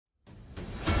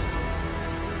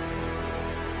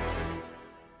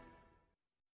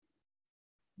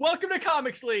Welcome to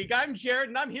Comics League. I'm Jared,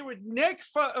 and I'm here with Nick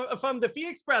from the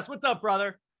Phoenix Press. What's up,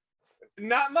 brother?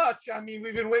 Not much. I mean,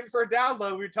 we've been waiting for a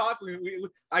download. We were talking.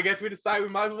 I guess we decided we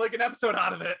might as well make an episode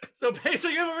out of it. So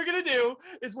basically what we're going to do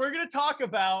is we're going to talk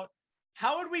about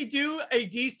how would we do a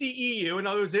DCEU, in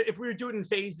other words, if we were doing it in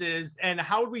phases, and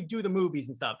how would we do the movies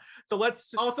and stuff. So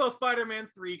let's... Also Spider-Man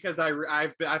 3, because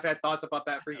I've had thoughts about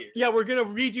that for years. Yeah, we're going to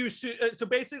redo... So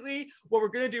basically what we're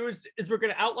going to do is we're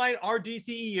going to outline our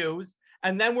DCEUs,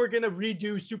 and then we're going to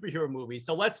redo superhero movies.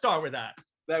 So let's start with that.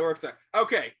 That works out.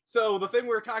 Okay, so the thing we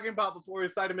were talking about before we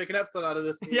decided to make an episode out of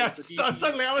this. Yes, so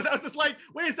suddenly I was just like,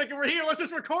 wait a second, we're here. Let's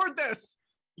just record this.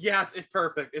 Yes, it's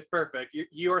perfect. It's perfect.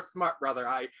 You're smart, brother.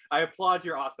 I applaud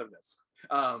your awesomeness.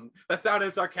 That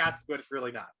sounded sarcastic, but it's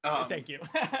really not. Thank you.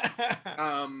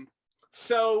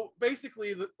 So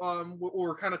basically,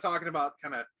 we're kind of talking about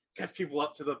kind of catch people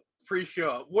up to the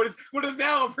pre-show. What is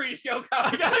now a pre-show?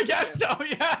 I guess so.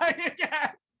 Yeah, I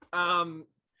guess.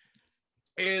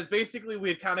 Is basically we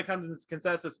had kind of come to this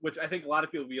consensus, which I think a lot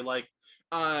of people be like,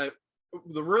 the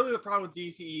problem with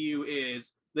DCEU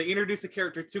is they introduce a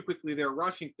character too quickly. They're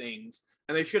rushing things,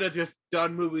 and they should have just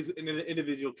done movies in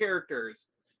individual characters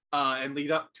and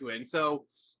lead up to it. And so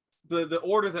the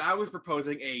order that I was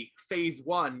proposing, a phase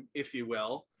one, if you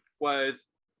will, was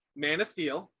Man of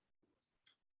Steel,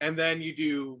 and then you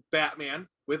do Batman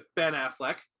with Ben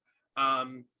Affleck.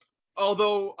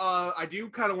 Although I do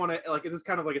kind of want to, like, this is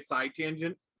kind of like a side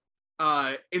tangent,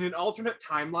 in an alternate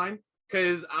timeline,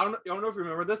 because I don't know if you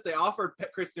remember this, they offered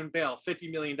Christian Bale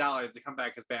 $50 million to come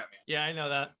back as Batman. Yeah, I know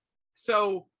that.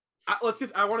 So I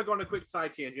want to go on a quick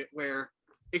side tangent where,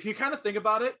 if you kind of think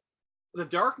about it, the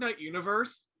Dark Knight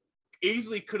universe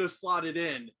easily could have slotted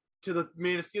in to the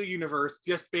Man of Steel universe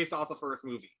just based off the first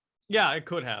movie. Yeah, it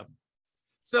could have.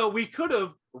 So we could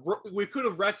have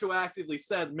retroactively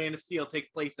said Man of Steel takes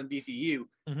place in DCU,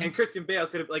 and Christian Bale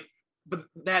could have, like, but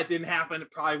that didn't happen.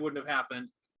 It probably wouldn't have happened.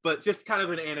 But just kind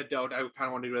of an anecdote, I kind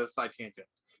of want to do a side tangent.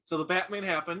 So the Batman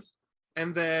happens,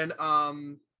 and then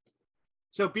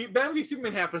so Batman v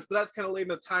Superman happens, but that's kind of late in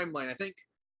the timeline. I think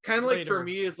kind of like later. For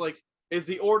me is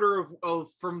the order of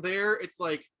from there. It's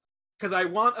like, because I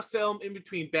want a film in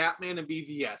between Batman and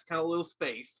BVS, kind of a little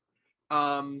space.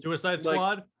 Suicide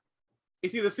Squad.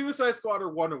 It's either Suicide Squad or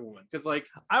Wonder Woman, because, like,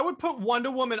 I would put Wonder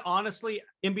Woman honestly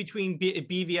in between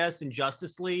BVS and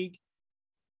Justice League.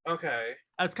 Okay,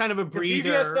 as kind of a breather.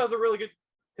 BVS does a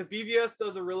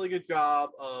really good job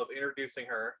of introducing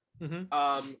her.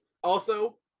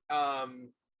 Also,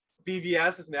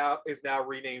 BVS is now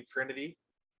renamed Trinity.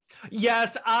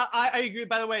 Yes, I agree.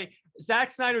 By the way,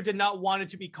 Zack Snyder did not want it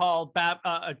to be called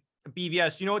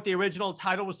BVS. You know what the original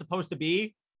title was supposed to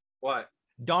be? What?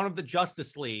 Dawn of the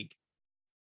Justice League.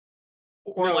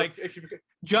 Or no, like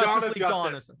Justice League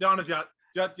Dawn of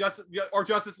Justice, or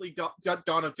Justice League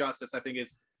Dawn of Justice, I think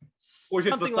is, which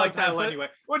is the subtitle anyway.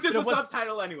 Which is the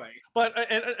subtitle anyway. But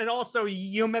and also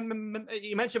you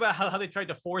mentioned about how they tried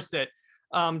to force it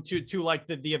to like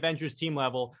the Avengers team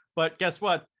level. But guess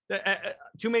what?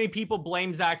 Too many people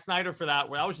blame Zack Snyder for that.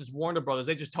 Where that was just Warner Brothers.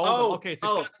 They just told them, okay,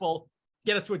 successful,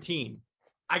 get us to a team.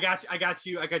 I got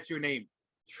your name,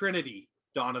 Trinity.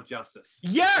 Dawn of Justice.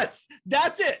 Yes,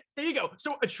 that's it. There you go.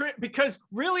 So because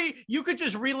really, you could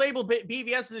just relabel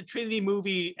BVS as a Trinity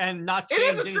movie and not change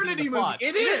anything. It is a Trinity movie.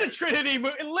 It is a Trinity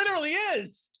movie. It literally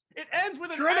is. It ends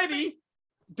with Trinity,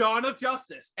 Dawn of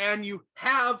Justice, and you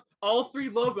have all three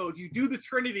logos. You do the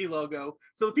Trinity logo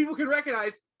so that people can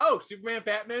recognize, oh, Superman,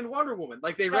 Batman, Wonder Woman.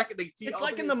 Like they see. It's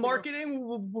like in the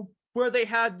marketing where they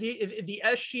had the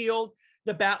S shield,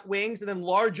 the bat wings, and then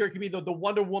larger could be the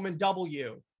Wonder Woman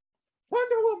W.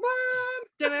 Wonder Woman.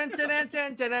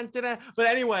 But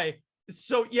anyway,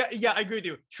 so yeah, I agree with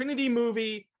you. Trinity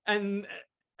movie and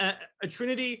a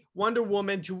Trinity Wonder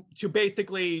Woman to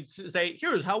basically say,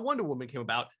 here's how Wonder Woman came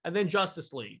about, and then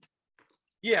Justice League.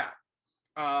 Yeah,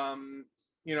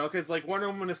 because like Wonder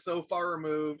Woman is so far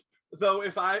removed. Though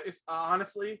if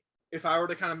honestly, if I were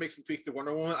to kind of make some tweaks to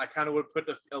Wonder Woman, I kind of would put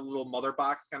a little mother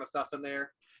box kind of stuff in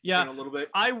there. Yeah, a little bit.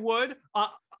 I would.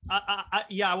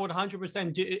 I would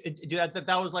 100% do that.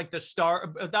 That was like the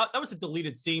star. That was a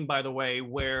deleted scene, by the way,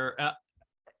 where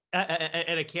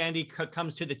Etta Candy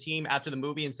comes to the team after the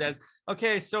movie and says,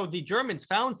 "Okay, so the Germans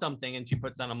found something," and she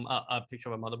puts on a picture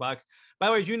of a mother box. By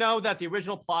the way, did you know that the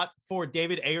original plot for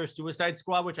David Ayer's Suicide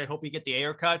Squad, which I hope you get the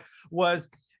Ayer cut, was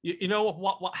you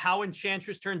know how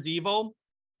Enchantress turns evil?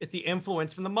 It's the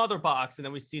influence from the mother box, and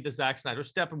then we see the Zack Snyder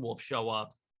Steppenwolf show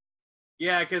up.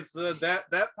 Yeah, because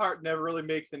that part never really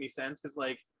makes any sense.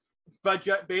 Because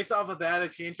but based off of that,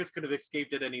 Enchantress could have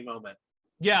escaped at any moment.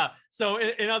 Yeah. So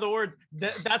in other words,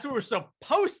 that's what we're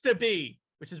supposed to be.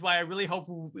 which is why I really hope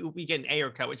we get an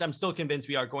Ayer cut, which I'm still convinced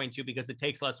we are going to, because it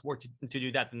takes less work to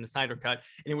do that than the Snyder cut,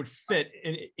 and it would fit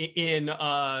in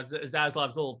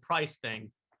Zaslav's little price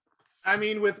thing. I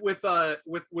mean, with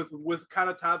kind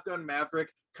of Top Gun Maverick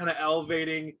kind of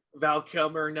elevating Val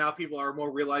Kilmer, now people are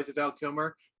more realizing Val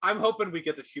Kilmer. I'm hoping we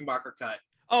get the Schumacher cut.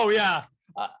 Oh yeah,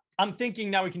 I'm thinking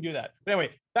now we can do that. But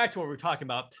anyway, back to what we're talking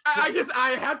about.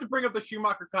 I have to bring up the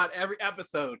Schumacher cut every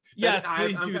episode. Yes,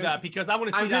 please do that, because I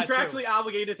want to see that too. I'm contractually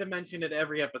obligated to mention it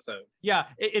every episode. Yeah,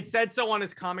 it said so on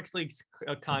his Comics League's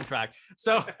contract.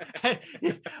 So,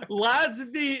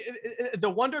 Lad's the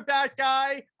Wonder Bat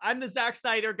guy. I'm the Zack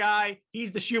Snyder guy.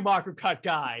 He's the Schumacher cut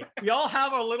guy. We all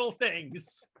have our little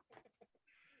things.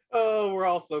 Oh, we're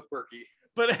all so quirky.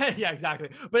 But yeah, exactly.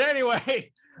 But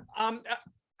anyway,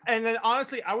 and then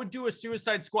honestly, I would do a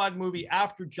Suicide Squad movie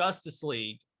after Justice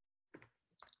League,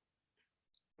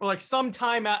 or like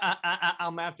sometime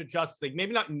after Justice League,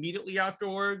 maybe not immediately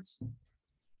afterwards.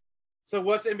 So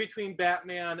what's in between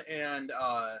Batman and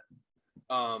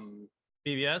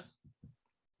BVS?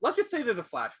 Let's just say there's a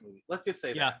Flash movie. Let's just say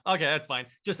that. Yeah, okay, that's fine.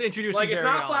 Just introduce like it's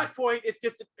not Flashpoint. It's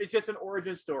just an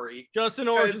origin story. Just an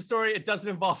origin story. It doesn't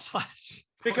involve Flash.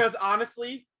 Because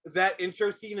honestly, that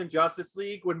intro scene in Justice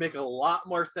League would make a lot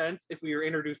more sense if we were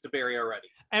introduced to Barry already.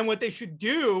 And what they should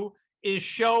do is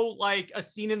show like a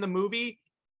scene in the movie.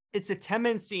 It's a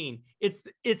 10-minute scene. It's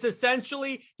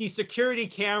essentially the security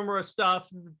camera stuff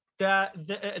that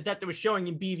they were showing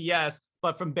in BVS,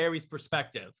 but from Barry's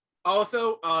perspective.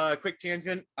 Also, quick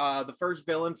tangent, the first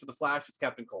villain for the Flash is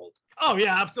Captain Cold. Oh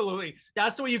yeah, absolutely.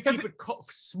 That's the way you keep it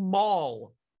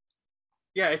small.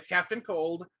 Yeah, it's Captain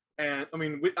Cold. And I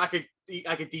mean, I could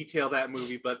detail that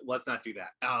movie, but let's not do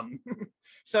that.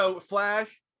 So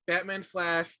Flash, Batman,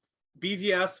 Flash,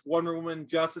 BVS, Wonder Woman,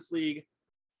 Justice League,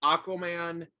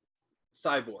 Aquaman,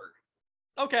 Cyborg.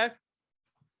 Okay.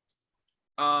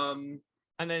 And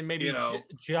then maybe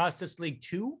Justice League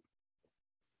 2?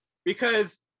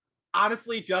 Because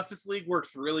honestly, Justice League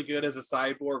works really good as a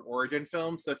Cyborg origin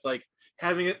film. So it's like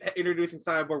introducing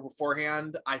Cyborg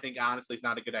beforehand, I think honestly is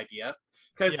not a good idea.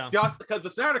 Because the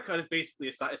Snyder Cut is basically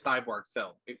a Cyborg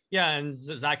film. Yeah, and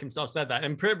Zach himself said that.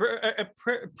 And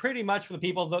pretty much for the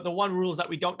people, the one rule is that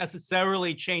we don't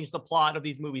necessarily change the plot of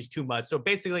these movies too much. So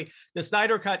basically, the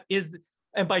Snyder Cut is,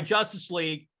 and by Justice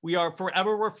League, we are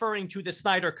forever referring to the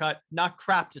Snyder Cut, not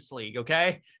Craptus League,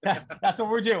 okay? That's what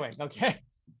we're doing, okay?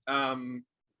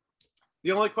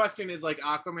 The only question is like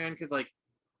Aquaman, because like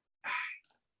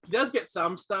he does get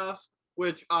some stuff,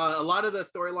 which a lot of the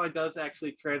storyline does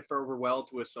actually transfer over well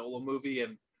to a solo movie.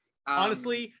 And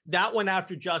honestly, that one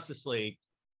after Justice League,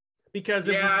 because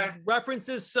it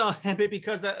references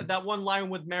because that one line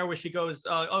with Mare where she goes,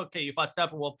 "Okay, you fought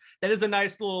Steppenwolf." That is a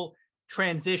nice little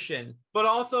transition. But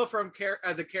also from a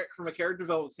character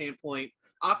development standpoint,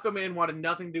 Aquaman wanted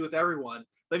nothing to do with everyone.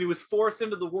 Then he was forced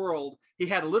into the world. He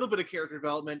had a little bit of character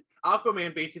development.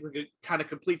 Aquaman basically kind of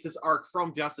completes his arc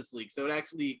from Justice League. So it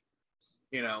actually,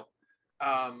 so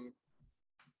I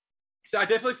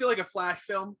definitely feel like a Flash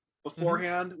film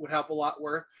beforehand would help a lot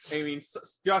more. I mean,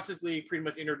 Justice League pretty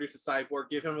much introduces Cyborg,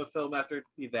 give him a film after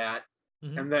that.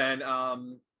 And then,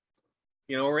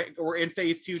 we're in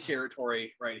phase 2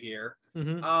 territory right here.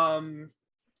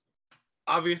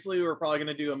 Obviously, we're probably going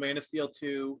to do a Man of Steel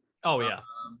 2. Oh, yeah.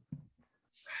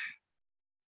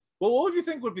 Well, what would you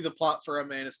think would be the plot for a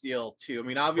Man of Steel 2? I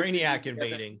mean, obviously, Brainiac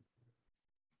invading.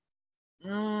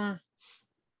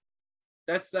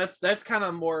 That's kind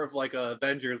of more of like a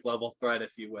Avengers level threat,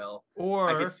 if you will.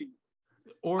 Or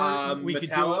we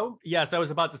could do. Yes, I was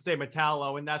about to say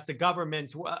Metallo, and that's the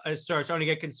government starting to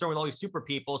get concerned with all these super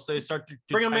people, so they start to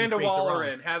bring Amanda Waller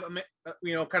in, have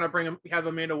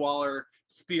Amanda Waller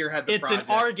spearhead the project. It's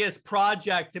an Argus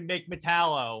project to make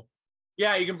Metallo.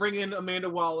 Yeah, you can bring in Amanda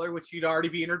Waller, which you'd already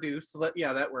be introduced. So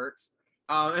that works.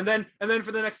 And then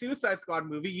for the next Suicide Squad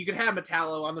movie, you could have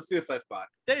Metallo on the Suicide Squad.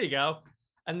 There you go.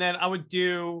 And then I would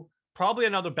do probably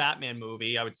another Batman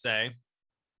movie, I would say.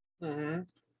 Okay,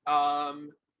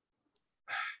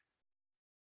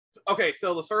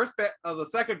 so the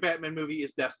second Batman movie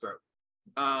is Deathstroke.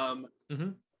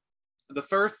 The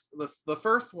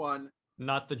first one.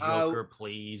 Not the Joker,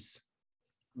 please.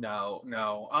 No.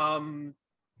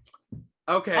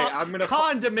 Okay, I'm gonna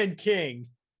Condiment King.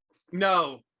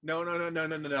 No. I'm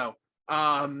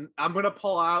gonna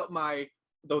pull out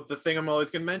the thing I'm always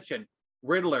gonna mention.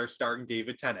 Riddler starring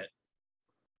David Tennant.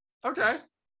 Okay,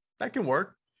 that can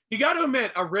work. You got to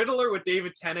admit, a Riddler with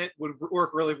David Tennant would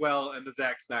work really well in the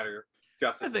Zack Snyder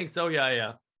Justice League. I think so.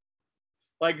 Yeah.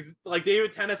 Like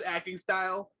David Tennant's acting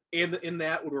style in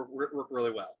that would work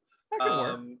really well. That could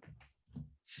work.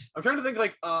 I'm trying to think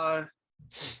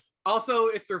Also,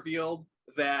 it's revealed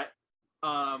that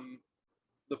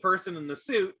the person in the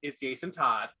suit is Jason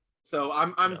Todd. So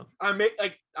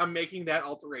I'm making that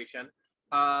alteration.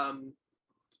 And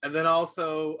then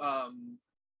also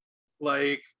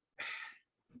like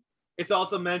it's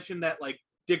also mentioned that like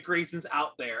Dick Grayson's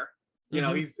out there. You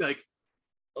know, he's like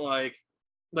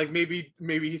maybe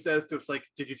he says to us like,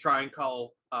 did you try and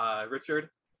call Richard?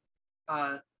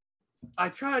 I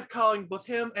tried calling both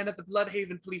him and at the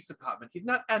Bloodhaven Police Department. He's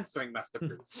not answering, Master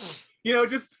Bruce. You know,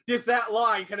 just that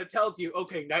line kind of tells you,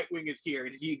 okay, Nightwing is here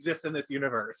and he exists in this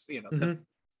universe. You know,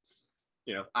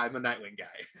 you know, I'm a Nightwing guy.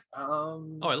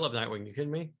 Oh, I love Nightwing. You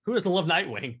kidding me? Who doesn't love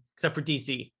Nightwing except for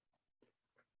DC?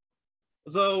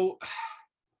 Though,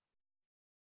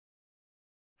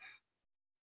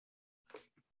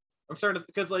 I'm starting to,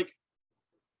 because like,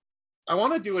 I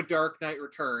want to do a Dark Knight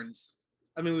Returns.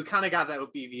 I mean, we kind of got that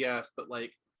with BVS, but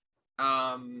like,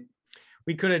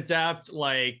 we could adapt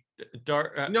like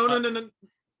dark. No.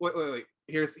 Wait.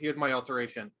 Here's my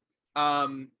alteration.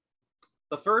 The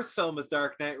first film is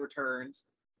Dark Knight Returns,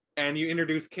 and you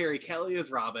introduce Carrie Kelly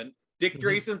as Robin. Dick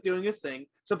Grayson's doing his thing,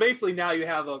 so basically now you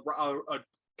have a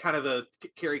kind of a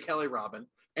Carrie Kelly Robin,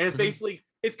 and it's basically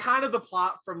it's kind of the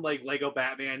plot from like Lego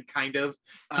Batman, kind of.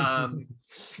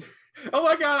 Oh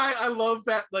my god, I love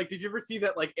that. Like, did you ever see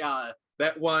that like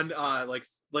that one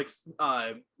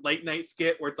late night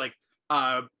skit where it's like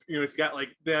you know, it's got like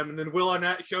them and then Will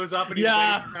Arnett shows up and he's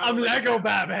I'm Lego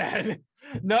Batman.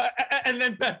 No, and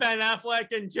then Ben Affleck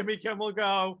and Jimmy Kimmel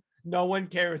go, no one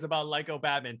cares about Lego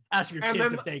Batman. Ask your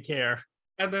kids if they care.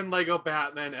 And then Lego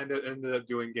Batman ended up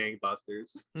doing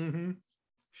gangbusters.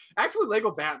 Actually,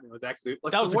 Lego Batman was actually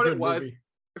like that was for what it was. Movie.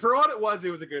 For what it was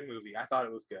a good movie. I thought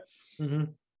it was good.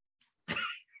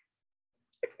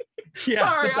 He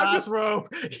has the bathrobe.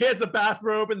 He has the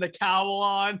bathrobe and the cowl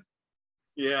on.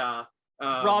 Yeah.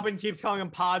 Robin keeps calling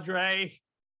him Padre.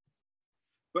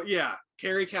 But yeah,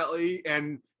 Carrie Kelly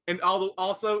and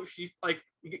also she's like,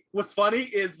 what's funny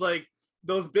is like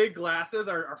those big glasses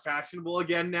are fashionable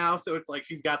again now. So it's like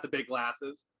she's got the big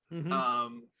glasses. You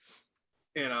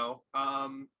know,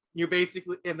 you're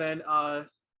basically, and then I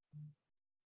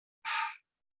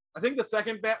think the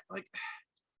second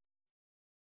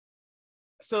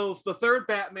so the third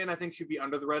Batman, I think, should be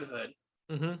Under the Red Hood.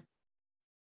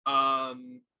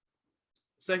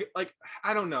 Second, like,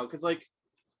 I don't know, because like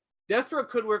Deathstroke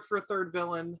could work for a third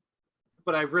villain,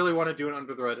 but I really want to do an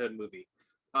Under the Red Hood movie.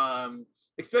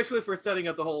 Especially if we're setting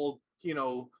up the whole, you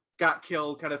know, got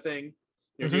killed kind of thing.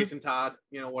 You know, Jason Todd,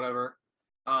 you know, whatever.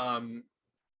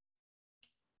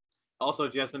 Also,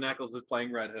 Jensen Ackles is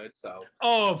playing Red Hood, so.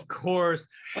 Oh, of course.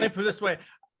 Let me put it this way.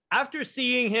 After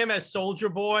seeing him as Soldier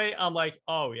Boy, I'm like,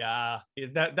 oh yeah,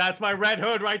 that's my Red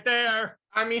Hood right there.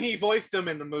 I mean, he voiced him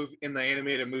in the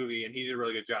animated movie, and he did a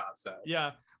really good job. So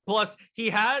yeah. Plus,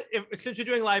 since you're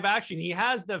doing live action, he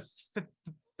has the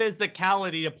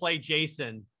physicality to play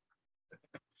Jason.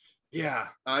 Yeah,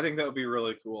 I think that would be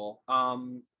really cool.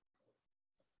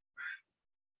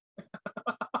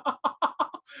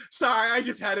 Sorry, I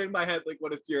just had it in my head, like,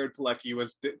 what if Jared Padalecki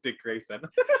was Dick Grayson?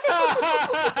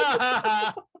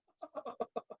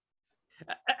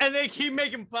 And they keep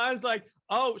making plans like,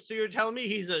 oh, so you're telling me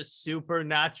he's a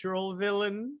supernatural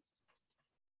villain?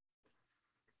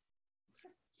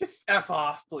 Just F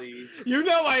off, please. You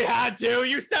know I had to.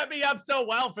 You set me up so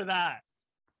well for that.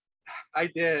 I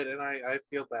did, and I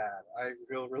feel bad. I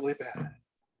feel really bad.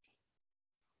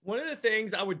 One of the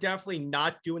things I would definitely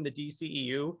not do in the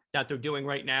DCEU that they're doing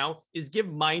right now is give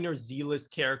minor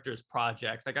Z-list characters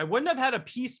projects. Like, I wouldn't have had a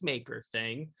Peacemaker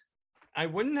thing. I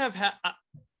wouldn't have had...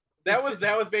 That was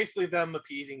basically them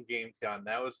appeasing James Gunn.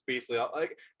 That was basically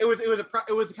like it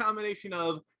was a combination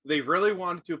of they really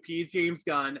wanted to appease James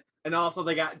Gunn, and also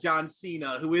they got John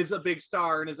Cena, who is a big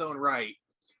star in his own right,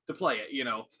 to play it. You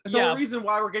know, so the reason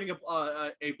why we're getting a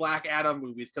Black Adam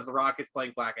movie is because The Rock is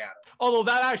playing Black Adam. Although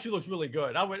that actually looks really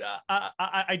good, I would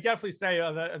I definitely say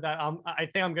that I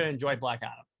think I'm going to enjoy Black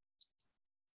Adam.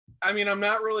 I mean, I'm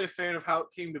not really a fan of how it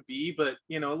came to be, but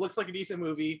you know, it looks like a decent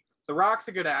movie. The Rock's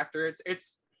a good actor.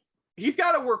 He's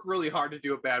got to work really hard to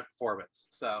do a bad performance.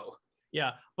 So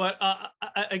yeah, but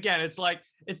again,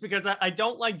 it's because I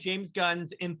don't like James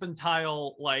Gunn's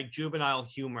infantile, like juvenile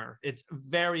humor. It's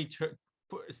very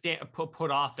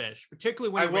put offish,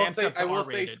 particularly when I will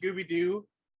say Scooby-Doo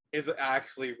is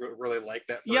actually really like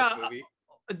that first movie.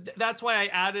 That's why I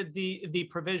added the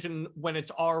provision when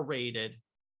it's R-rated.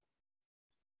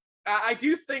 I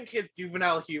do think his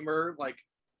juvenile humor, like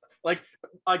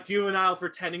a juvenile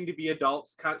pretending to be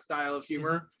adults kind of style of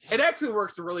humor, it actually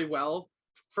works really well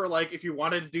for like if you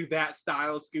wanted to do that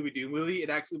style of Scooby-Doo movie. It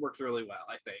actually works really well,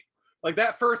 I think. Like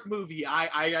that first movie,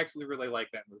 I actually really like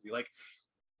that movie. Like,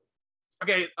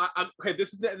 okay, okay,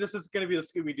 this is going to be the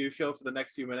Scooby-Doo show for the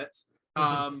next few minutes.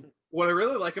 What I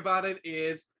really like about it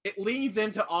is it leans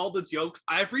into all the jokes.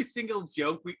 Every single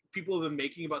joke people have been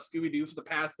making about Scooby-Doo for the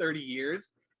past 30 years,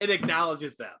 it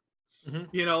acknowledges them. Mm-hmm.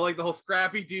 You know, like the whole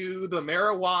Scrappy-Doo, the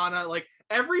marijuana, like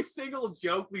every single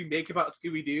joke we make about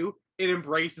Scooby-Doo, it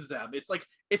embraces them. It's like,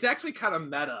 it's actually kind of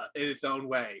meta in its own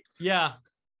way. Yeah.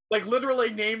 Like literally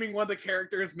naming one of the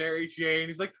characters Mary Jane.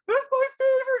 He's like, that's my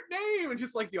favorite name. And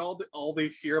just like all the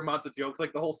sheer amounts of jokes,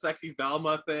 like the whole sexy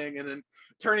Velma thing, and then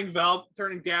turning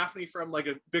Daphne from like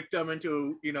a victim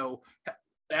into, you know,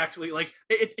 actually like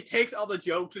it takes all the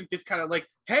jokes and just kind of like,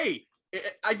 hey,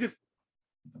 I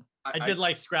did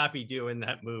like Scrappy-Doo in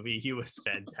that movie. He was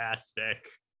fantastic.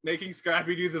 Making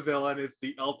Scrappy-Doo the villain is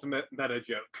the ultimate meta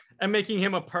joke. And making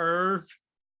him a perv.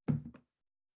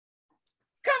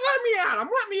 Let me at him.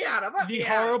 Let me at him. The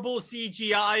horrible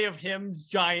CGI of him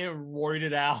giant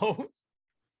roided out.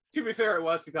 To be fair, it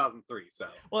was 2003, so.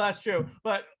 Well, that's true.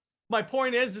 But my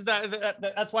point is that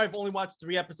that's why I've only watched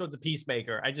 3 episodes of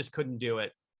Peacemaker. I just couldn't do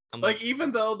it. Like,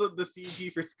 even though the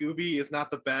CG for Scooby is not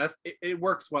the best, it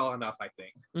works well enough, I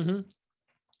think. Mm-hmm.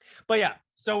 But yeah,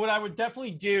 so what I would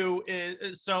definitely do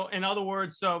is, so in other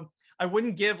words, so I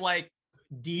wouldn't give like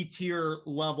D-tier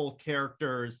level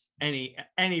characters any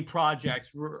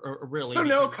projects really. So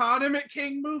no Condiment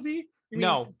King movie?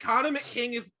 No. Condiment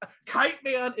King is Kite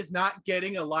Man is not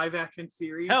getting a live action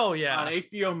series. Hell yeah. On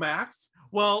HBO Max.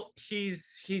 Well,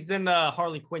 he's in the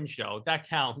Harley Quinn show. That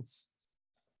counts.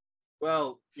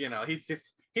 Well, you know, he's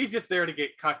just there to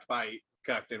get cucked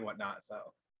and whatnot. So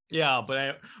yeah,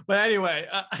 but anyway,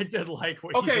 I did like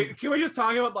what. Okay, can we just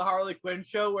talk about the Harley Quinn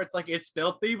show where it's like it's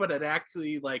filthy, but it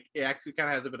actually kind of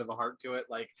has a bit of a heart to it.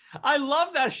 Like, I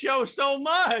love that show so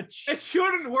much. It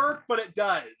shouldn't work, but it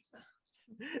does.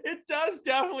 It does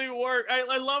definitely work.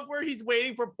 I love where he's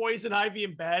waiting for Poison Ivy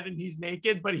in bed and he's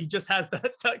naked, but he just has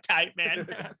the Kite Man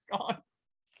mask on.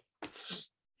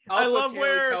 Also, I love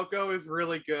where Coco is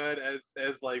really good as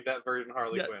like that version of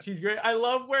Harley Quinn. She's great. I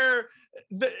love where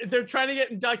they're trying to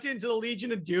get inducted into the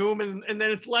Legion of Doom, and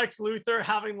then it's Lex Luthor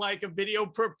having like a video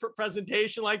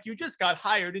presentation, like you just got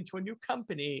hired into a new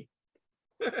company.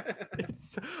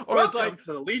 Welcome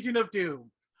to the Legion of Doom,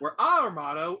 where our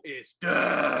motto is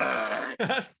done.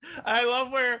 I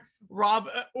love where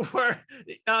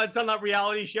it's on that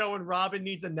reality show when Robin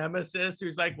needs a nemesis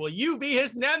who's like, "Will you be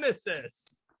his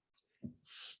nemesis?"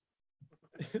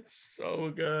 It's so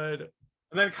good.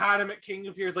 And then Condiment King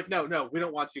appears like, no, we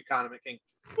don't want you, Condiment King.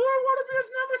 Well, I want to be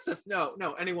his nemesis.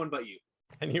 No, anyone but you.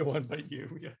 Anyone but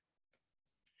you, yeah.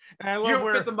 And I love you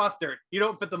don't fit the mustard. You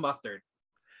don't fit the mustard.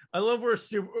 I love where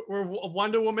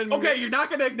Wonder Woman... Okay, you're not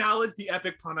going to acknowledge the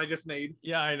epic pun I just made.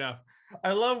 Yeah, I know.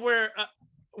 I love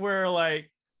where like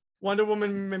Wonder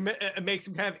Woman makes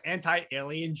some kind of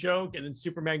anti-alien joke, and then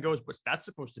Superman goes, "What's that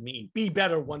supposed to mean? Be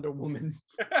better, Wonder Woman."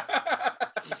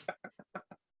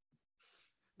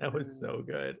 That was so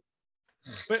good.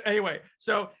 But anyway,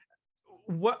 so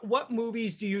what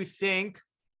movies do you think?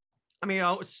 I mean,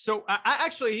 so I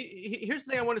actually, here's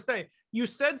the thing I want to say. You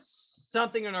said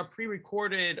something in our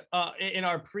pre-recorded, in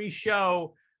our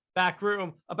pre-show back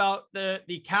room about the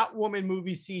Catwoman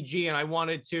movie CG, and I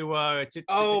wanted to.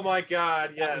 Oh my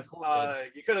God! Yes,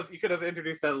 you could have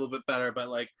introduced that a little bit better, but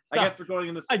like, I guess we're going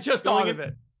in this. I just thought of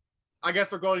it. I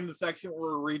guess we're going to the section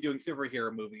where we're redoing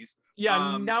superhero movies.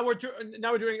 Yeah, now we're doing.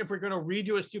 If we're going to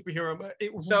redo a superhero,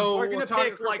 so we're going to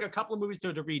pick like a couple of movies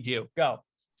to redo. Go.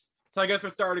 So I guess we're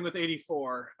starting with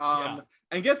 84.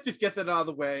 And just get that out of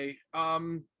the way.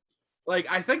 Like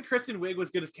I think Kristen Wiig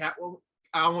was good as Catwoman.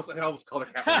 I almost called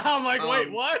her Catwoman. I'm like,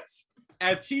 wait, what?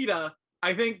 At Cheetah,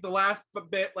 I think the last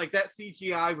bit, like that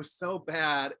CGI was so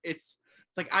bad. It's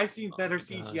like I've seen better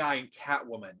CGI in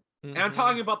Catwoman. Mm-hmm. And I'm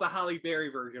talking about the Halle Berry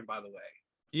version, by the way.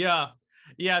 Yeah.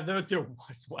 There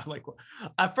was one. Like,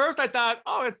 at first I thought,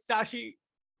 oh, it's actually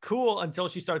cool until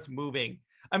she starts moving.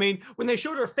 I mean, when they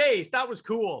showed her face, that was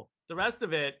cool. The rest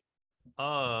of it,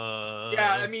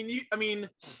 yeah. I mean,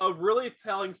 a really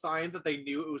telling sign that they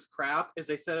knew it was crap is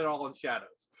they set it all in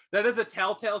shadows. That is a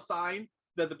telltale sign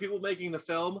that the people making the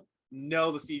film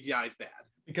know the CGI is bad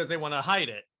because they want to hide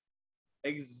it.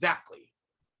 Exactly.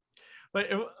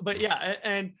 But yeah,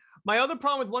 and my other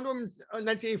problem with Wonder Woman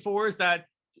 1984 is that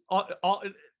all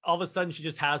of a sudden she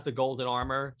just has the golden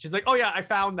armor. She's like, oh yeah, I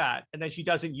found that, and then she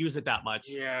doesn't use it that much.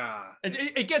 Yeah,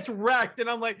 it gets wrecked, and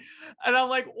I'm like,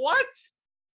 what?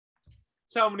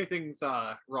 So many things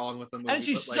wrong with the movie. And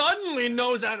she suddenly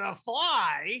knows how to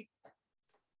fly.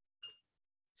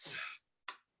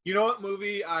 You know what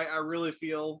movie I really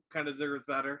feel kind of deserves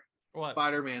better? What?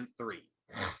 Spider-Man 3.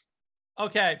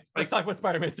 Okay, let's talk about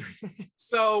Spider-Man 3.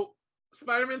 So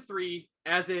Spider-Man 3,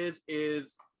 as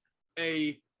is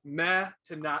a meh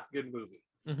to not good movie.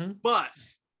 Mm-hmm. But,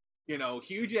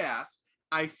 huge ass.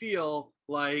 I feel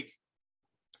like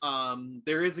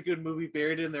there is a good movie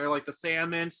buried in there, like the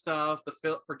Sandman stuff,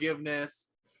 the forgiveness.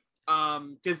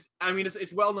 Because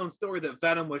it's well-known story that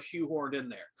Venom was shoehorned in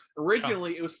there.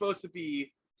 Originally, It was supposed to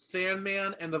be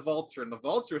Sandman and the Vulture, and the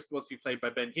Vulture was supposed to be played by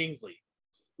Ben Kingsley,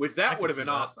 which that would have been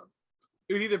awesome.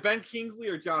 It was either Ben Kingsley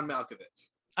or John Malkovich.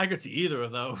 I could see either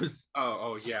of those.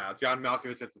 Oh yeah, John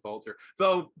Malkovich as the Vulture.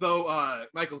 Though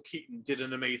Michael Keaton did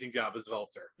an amazing job as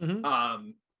Vulture.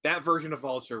 Mm-hmm. That version of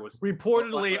Vulture was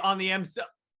reportedly on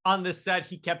the set.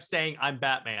 He kept saying, "I'm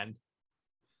Batman."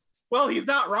 Well, he's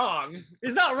not wrong.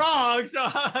 He's not wrong. So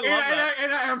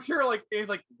I'm sure, like, he's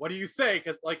like, what do you say?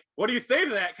 Because, like, what do you say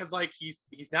to that? Because, like, he's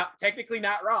not technically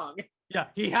not wrong. Yeah,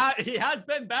 he has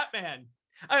been Batman.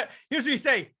 Here's what you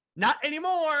say: not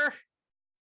anymore.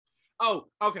 Oh,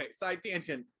 okay. Side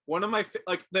tangent. One of my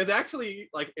there's actually,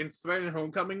 like, in Spider-Man: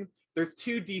 Homecoming, there's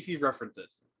 2 DC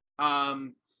references.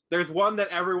 There's one that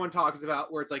everyone talks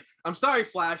about where it's like, I'm sorry,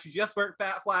 Flash, you just weren't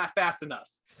fast enough.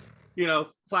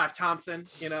 Flash Thompson,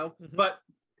 Mm-hmm. But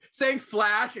saying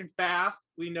Flash and fast,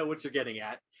 we know what you're getting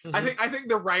at. Mm-hmm. I think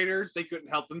the writers, they couldn't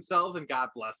help themselves, and God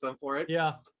bless them for it.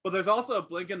 Yeah. But there's also a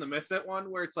Blink and the Miss It one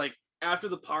where it's like after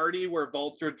the party where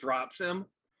Vulture drops him,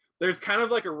 there's kind of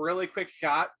like a really quick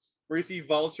shot where you see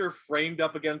Vulture framed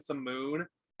up against the moon,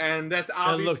 and that's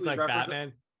obviously it looks like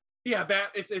Batman. Yeah,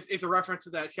 it's a reference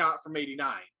to that shot from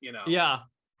 '89. Yeah,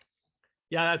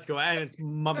 that's cool. And it's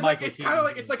kind of like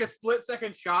it's like a split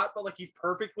second shot, but like he's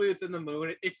perfectly within the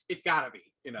moon. It's gotta be,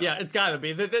 Yeah, it's gotta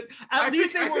be. At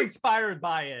least they were inspired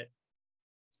by it.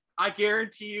 I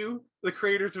guarantee you, the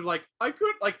creators are like, I'm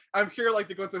sure, like,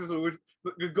 they go through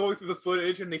the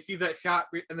footage and they see that shot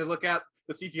and they look at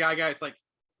the CGI guy. It's like,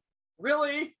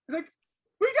 really? Like,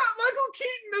 we got Michael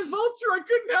Keaton as Vulture. I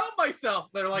couldn't help myself.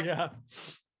 They're like, yeah,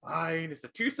 fine. It's a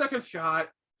 2-second shot.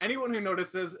 Anyone who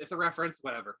notices, it's a reference.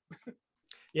 Whatever.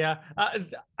 Yeah,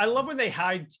 I love when they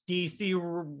hide DC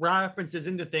references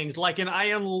into things, like in I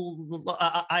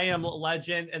Am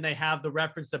Legend, and they have the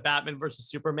reference to Batman versus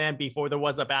Superman before there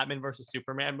was a Batman versus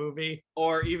Superman movie.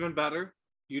 Or even better,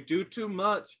 you do too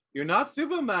much. You're not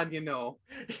Superman, Literally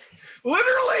in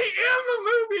the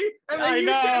movie, and they use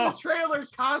it in the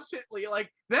trailers constantly.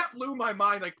 Like, that blew my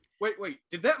mind. Like, wait,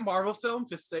 did that Marvel film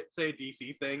just say a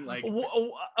DC thing? Like,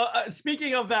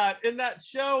 speaking of that, in that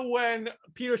show when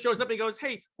Peter shows up, he goes,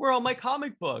 "Hey, where are all my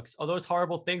comic books? Oh, those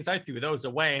horrible things, I threw those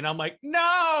away." And I'm like,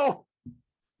 no.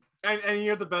 And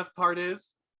the best part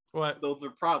is, what? Those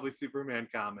are probably Superman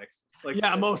comics. Like,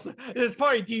 yeah, mostly it's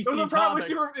probably DC. Those are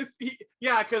probably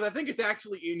yeah, because I think it's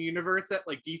actually in universe that,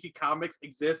 like, DC Comics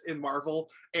exists in Marvel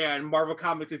and Marvel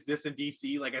Comics exists in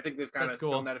DC. Like, I think they've kind of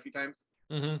shown that a few times.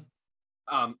 Mm-hmm.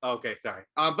 Okay, sorry.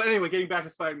 But anyway, getting back to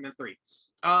Spider-Man 3.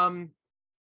 In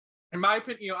my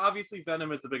opinion, obviously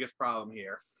Venom is the biggest problem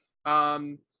here.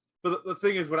 But the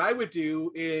thing is, what I would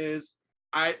do is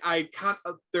I cut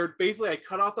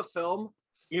off the film.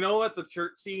 At the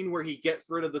church scene where he gets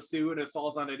rid of the suit and it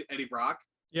falls on Eddie Brock?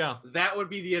 Yeah. That would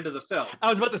be the end of the film. I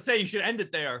was about to say, you should end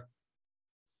it there.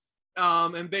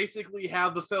 And basically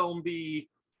have the film be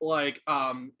like,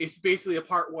 it's basically a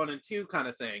part 1 and 2 kind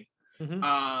of thing.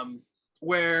 Mm-hmm.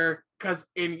 Where, because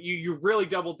you really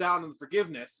double down on the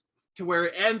forgiveness to where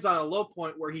it ends on a low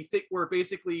point where he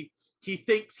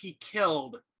thinks he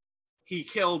killed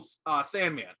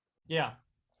Sandman. Yeah.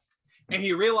 And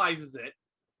he realizes it,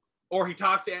 or he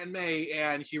talks to Aunt May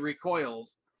and she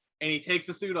recoils and he takes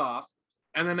the suit off,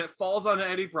 and then it falls on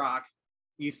Eddie Brock.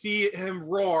 You see him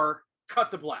roar, cut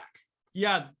to black.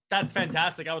 Yeah, that's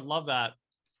fantastic. I would love that.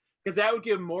 Because that would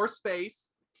give more space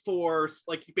for,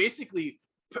 like, basically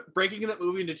breaking that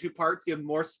movie into 2 parts, give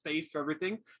more space for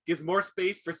everything, gives more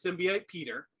space for symbiote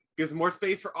Peter, gives more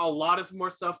space for a lot of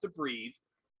more stuff to breathe,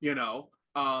 and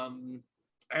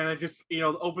it just,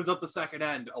 opens up the second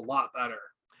end a lot better.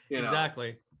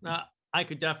 Exactly. I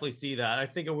could definitely see that. I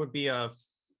think it would be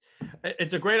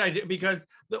it's a great idea, because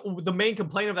the main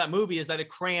complaint of that movie is that it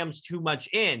crams too much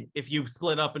in. If you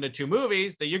split up into 2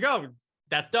 movies, there you go.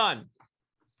 That's done.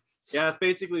 Yeah, it's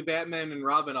basically Batman and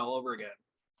Robin all over again.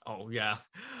 Oh yeah,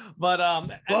 but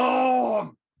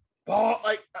boom,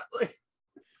 like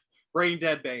brain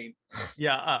dead Bane.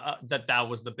 Yeah, that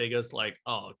was the biggest, like,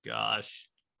 oh gosh.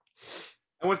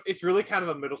 And it's really kind of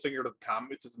a middle finger to the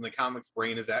comics. It's in the comics,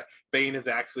 Bane is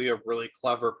actually a really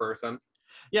clever person.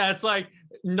 Yeah, it's like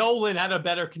Nolan had a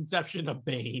better conception of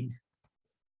Bane.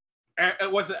 And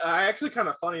it was actually kind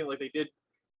of funny. Like, they did.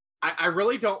 I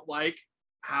really don't like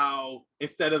how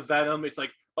instead of Venom, it's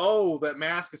like, oh, that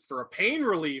mask is for a pain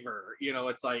reliever. You know,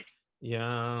 it's like,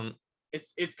 yeah,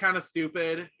 it's kind of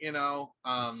stupid. You know,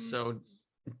 so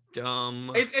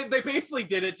dumb. they basically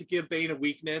did it to give Bane a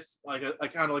weakness, like a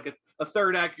kind of like a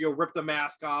third act. You'll rip the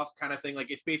mask off, kind of thing.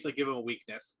 Like it's basically give him a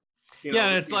weakness. You Yeah, know,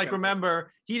 and it's like,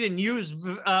 remember, he didn't use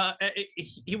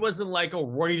he wasn't like a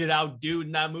roided out dude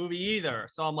in that movie either.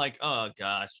 So I'm like, oh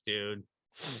gosh, dude.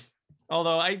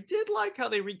 Although I did like how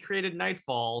they recreated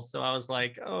Nightfall, so I was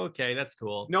like, oh, okay, that's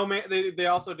cool. No Man, they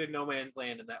also did No Man's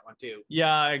Land in that one too.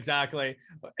 Yeah, exactly.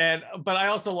 But I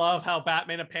also love how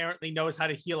Batman apparently knows how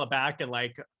to heal a back in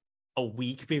like a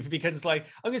week, because it's like,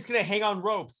 I'm just gonna hang on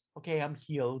ropes. Okay, I'm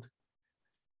healed.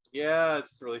 Yeah,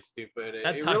 it's really stupid.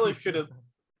 That's It how really he- should have.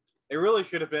 It really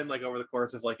should have been like over the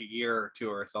course of like a year or two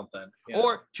or something. You know?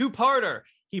 Or two-parter.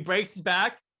 He breaks his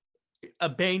back, a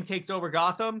Bane takes over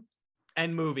Gotham,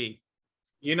 and movie.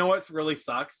 You know what's really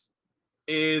sucks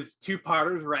is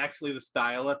two-parters were actually the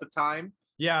style at the time.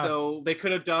 Yeah. So they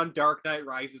could have done Dark Knight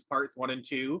Rises parts 1 and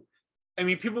 2. I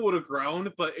mean, people would have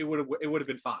groaned, but it would have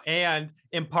been fine. And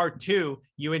in part 2,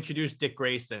 you introduced Dick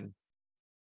Grayson.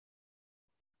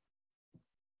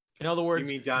 In other words,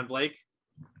 You mean John Blake?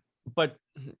 but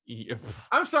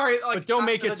I'm sorry, like, but don't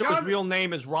make it so his John, real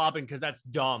name is Robin, because that's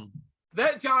dumb.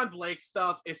 that John Blake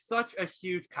stuff is such a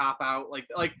huge cop out. Like,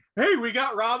 hey, we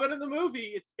got Robin in the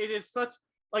movie. It is such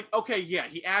like, okay, yeah,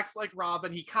 he acts like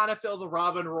Robin. He kind of fills the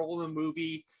Robin role in the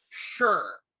movie,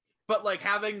 sure, but like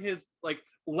having his like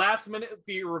last minute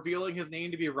be revealing his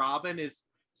name to be Robin is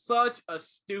such a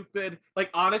stupid. Like,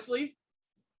 honestly,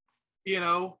 you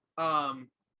know,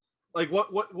 like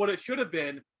what it should have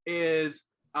been is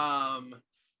what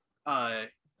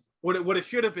it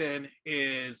should have been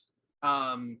is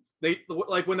they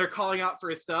like when they're calling out for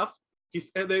his stuff,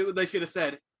 they should have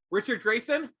said Richard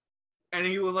Grayson, and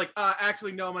he was like,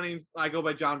 actually no, I go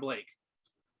by John Blake.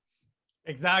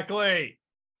 Exactly.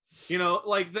 You know,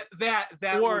 like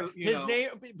that or his know. name,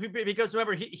 because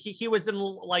remember he was in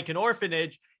like an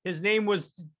orphanage. His name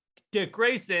was Dick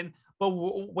Grayson, but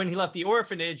when he left the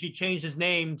orphanage, he changed his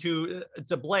name to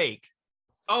Blake.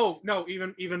 Oh no,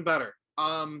 even better.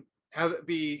 Have it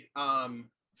be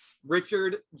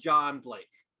Richard John Blake.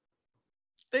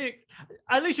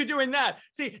 At least you're doing that.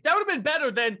 See, that would have been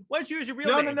better than why don't you use your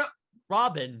real name? No.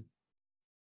 Robin.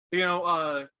 You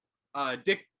know,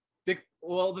 Dick.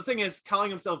 Well, the thing is,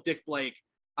 calling himself Dick Blake,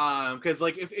 because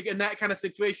like if in that kind of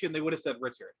situation, they would have said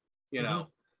Richard. You know,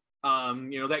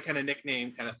 you know, that kind of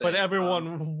nickname kind of thing. But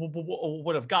everyone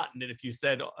would have gotten it if you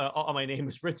said, "Oh, my name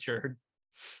is Richard."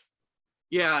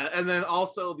 Yeah, and then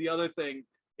also the other thing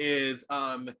is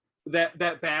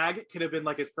that bag could have been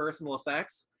like his personal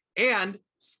effects, and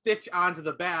stitch onto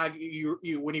the bag. You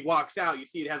when he walks out, you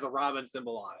see it has a Robin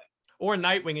symbol on it. Or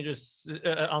Nightwing and just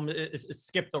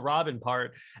skip the Robin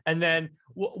part, and then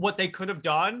what they could have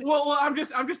done. Well, I'm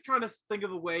just trying to think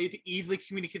of a way to easily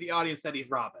communicate to the audience that he's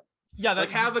Robin. Yeah,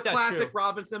 like have the classic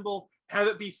Robin symbol, have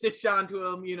it be stitched onto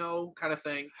him, you know, kind of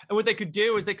thing. And what they could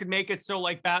do is they could make it so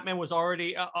like Batman was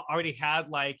already had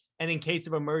like an in case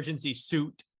of emergency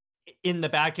suit in the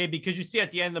Batcave, because you see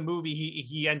at the end of the movie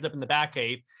he ends up in the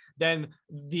Batcave. Then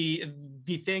the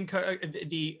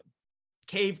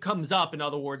cave comes up, in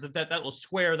other words, that little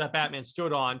square that Batman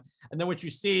stood on, and then what you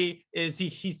see is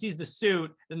he sees the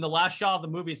suit, and the last shot of the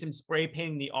movie is him spray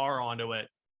painting the R onto it.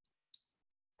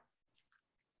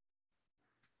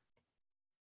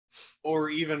 Or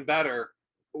even better,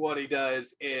 what he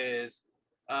does is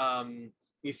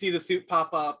you see the suit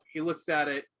pop up, he looks at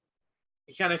it,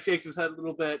 he kind of shakes his head a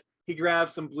little bit, he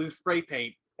grabs some blue spray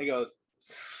paint and goes,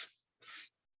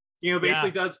 you know,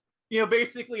 basically does, you know,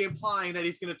 basically implying that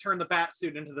he's going to turn the bat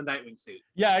suit into the Nightwing suit.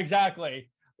 Yeah, exactly.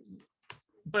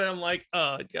 But I'm like,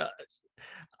 oh gosh.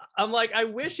 I'm like, I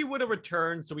wish he would have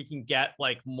returned so we can get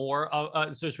like more,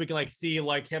 so we can like see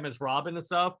like him as Robin and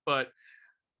stuff. But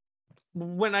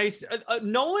when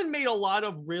Nolan made a lot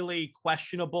of really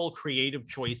questionable creative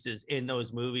choices in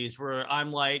those movies, where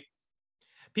I'm like,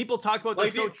 people talk about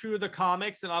like, they're so true to the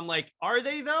comics, and I'm like, are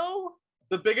they though?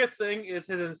 The biggest thing is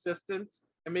his insistence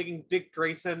in making Dick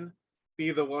Grayson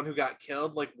be the one who got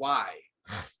killed. Like, why?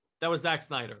 That was Zack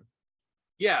Snyder.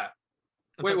 Yeah.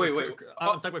 Wait.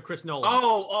 I'm talking about Chris Nolan.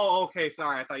 Oh, okay.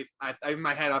 Sorry. In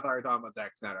my head, I thought you were talking about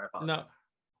Zack Snyder. No.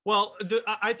 Well,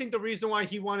 I think the reason why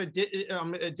he wanted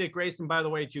Dick Grayson, by the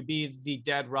way, to be the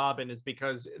dead Robin is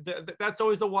because that's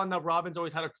always the one that Robin's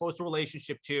always had a closer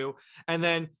relationship to. And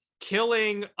then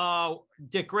killing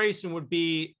Dick Grayson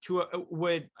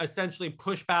would essentially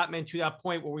push Batman to that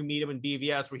point where we meet him in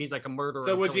BVS, where he's like a murderer.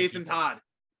 So with Jason Todd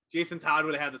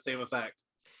would have had the same effect.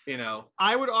 You know,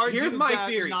 I would argue. Here's my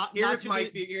theory. Here's my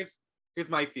theory. here's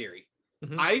my theory.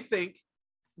 Mhm. I think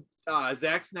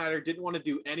Zack Snyder didn't want to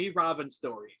do any Robin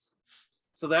stories,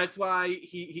 so that's why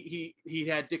he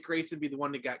had Dick Grayson be the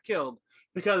one that got killed.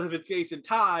 Because if it's Jason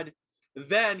Todd,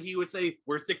 then he would say,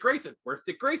 "Where's Dick Grayson? Where's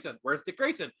Dick Grayson? Where's Dick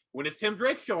Grayson? When is Tim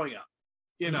Drake showing up?"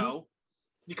 You know,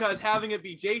 because having it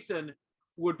be Jason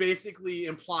would basically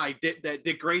imply that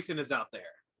Dick Grayson is out there.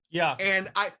 Yeah.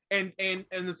 And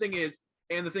the thing is,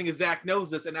 Zach knows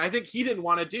this, and I think he didn't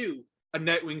want to do a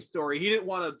Nightwing story. He didn't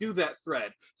want to do that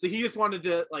thread, so he just wanted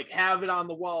to like have it on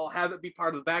the wall, have it be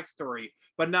part of the backstory,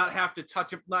 but not have to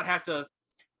touch it, not have to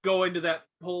go into that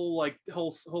whole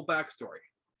backstory.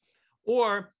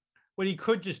 Or what he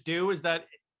could just do is that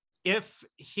if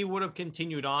he would have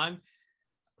continued on,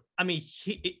 I mean,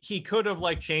 he could have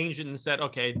like changed it and said,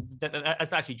 okay,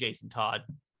 that's actually Jason Todd.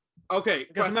 Okay,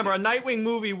 because remember, a Nightwing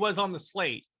movie was on the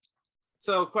slate.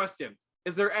 So, question: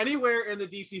 is there anywhere in the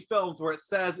DC films where it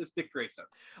says it's Dick Grayson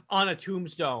on a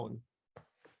tombstone?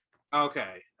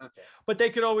 Okay. But they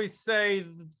could always say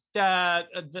that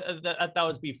that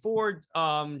was before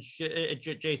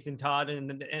Jason Todd,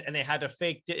 and they had to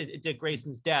fake Dick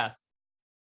Grayson's death.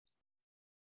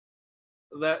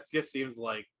 That just seems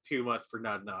like too much for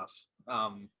not enough.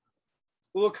 A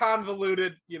little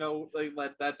convoluted,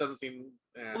 like that doesn't seem.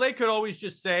 Well, they could always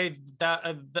just say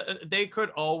that they could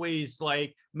always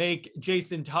like make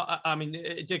Jason Todd,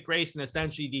 Dick Grayson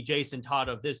essentially the Jason Todd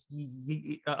of this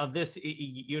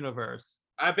universe.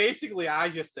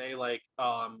 I just say like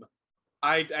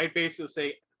I basically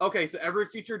say, okay, so every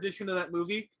future edition of that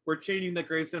movie, we're changing the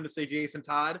Grayson to say Jason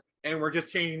Todd, and we're just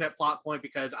changing that plot point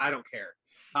because I don't care.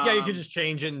 Yeah, you could just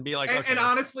change it and be like, and, okay. And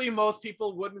honestly, most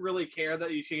people wouldn't really care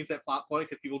that you change that plot point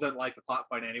because people didn't like the plot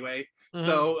point anyway. Mm-hmm.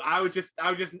 So I would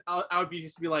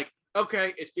be like,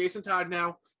 okay, it's Jason Todd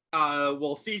now.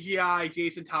 We'll CGI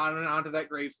Jason Todd onto that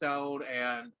gravestone,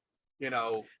 and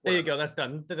whatever. There you go. That's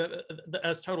done.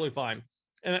 That's totally fine.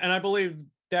 And I believe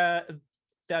that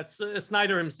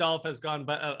Snyder himself has gone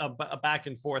back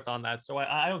and forth on that, so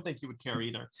I don't think he would care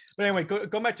either. But anyway,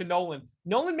 go back to Nolan.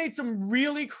 Nolan made some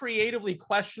really creatively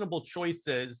questionable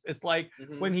choices. It's like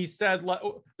when he said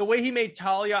the way he made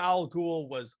Talia al Ghul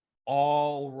was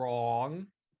all wrong.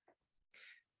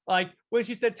 Like when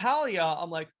she said Talia, I'm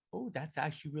like, oh, that's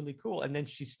actually really cool. And then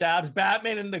she stabs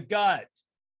Batman in the gut.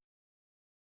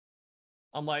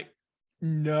 I'm like,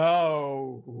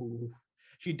 no.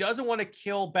 She doesn't want to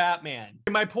kill Batman.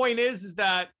 My point is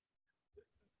that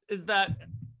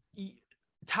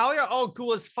Talia al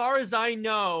Ghul, as far as I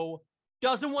know,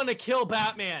 doesn't want to kill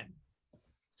Batman.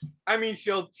 I mean,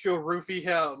 she'll roofie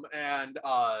him and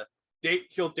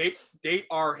she'll date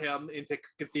him into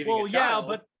conceiving a child. Yeah,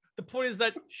 but the point is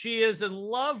that she is in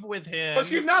love with him. But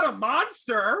she's not a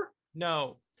monster.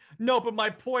 No, but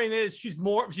my point is she's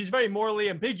very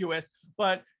morally ambiguous.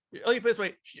 But let me put it this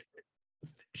way.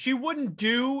 She wouldn't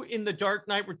do in The Dark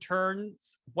Knight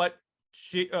Returns what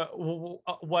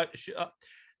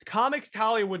comics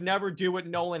Talia would never do what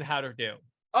Nolan had her do.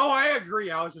 Oh, I agree.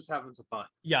 I was just having some fun.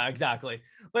 Yeah, exactly.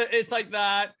 But it's like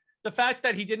that. The fact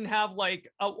that he didn't have I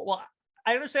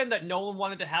understand that Nolan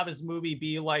wanted to have his movie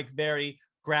be like very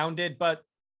grounded, but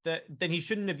then he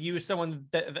shouldn't have used someone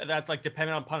that's like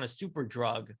dependent upon a super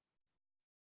drug.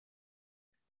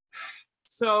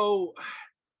 So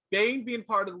Bane being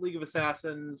part of the League of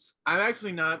Assassins, I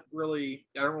don't really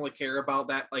care about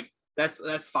that. Like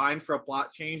that's fine for a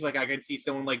plot change. Like I can see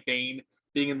someone like Bane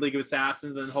being in League of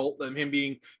Assassins and him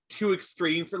being too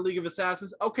extreme for League of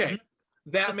Assassins. Okay,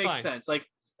 that makes sense. Like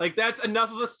that's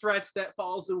enough of a stretch that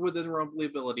falls within their own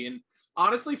believability. And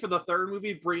honestly, for the third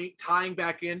movie, tying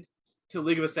back in to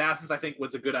League of Assassins, I think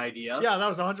was a good idea. Yeah, that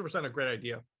was 100% a great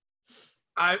idea.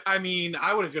 I mean,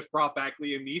 I would have just brought back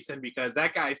Liam Neeson because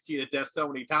that guy's cheated death so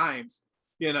many times.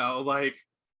 This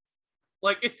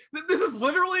is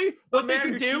literally what they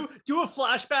could do a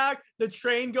flashback. The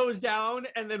train goes down,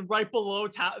 and then right below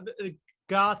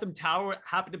Gotham Tower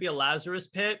happened to be a Lazarus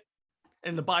pit,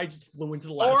 and the body just flew into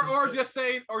the Lazarus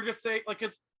pit. or just say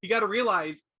because you got to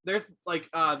realize there's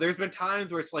been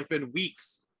times where it's like been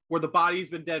weeks where the body's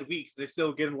been dead weeks. They're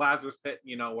still getting Lazarus pit,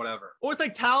 whatever. Or it's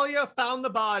like Talia found the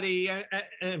body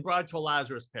and brought it to a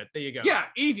Lazarus pit. There you go. Yeah,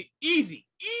 easy.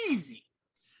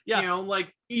 Yeah,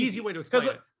 easy way to explain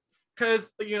it. Because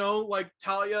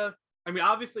Talia, I mean,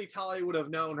 obviously Talia would have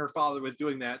known her father was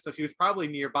doing that, so she was probably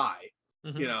nearby.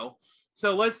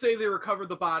 So let's say they recovered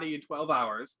the body in 12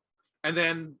 hours, and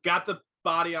then got the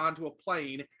body onto a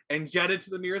plane and jetted to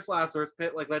the nearest Lazarus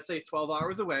pit, like let's say 12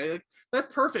 hours away. Like,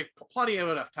 that's perfect, plenty of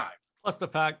enough time. Plus the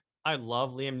fact I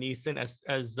love Liam Neeson as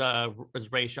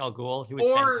Ra's al Ghul. He was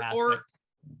fantastic.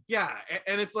 Yeah,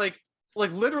 and it's like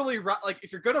literally, like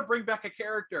if you're gonna bring back a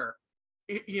character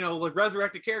like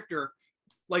resurrected character,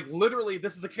 like literally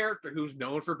this is a character who's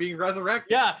known for being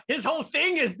resurrected. Yeah, his whole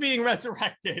thing is being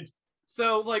resurrected.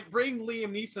 So like bring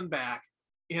Liam Neeson back,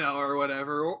 or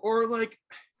whatever, or like,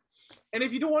 and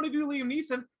if you don't want to do Liam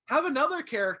Neeson, have another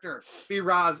character be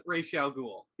Ra's al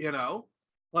Ghul,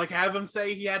 like have him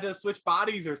say he had to switch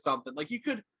bodies or something. Like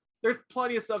there's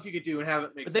plenty of stuff you could do and have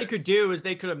it make sense. What they could do is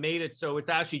they could have made it so it's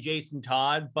actually Jason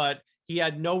Todd, but he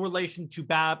had no relation to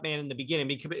Batman in the beginning.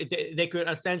 They could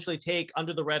essentially take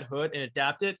Under the Red Hood and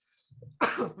adapt it.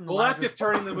 Well, that's just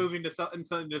turning the movie into something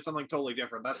totally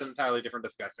different. That's an entirely different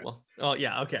discussion. Well, oh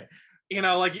yeah, okay.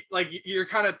 Like you're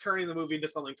kind of turning the movie into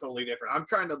something totally different. I'm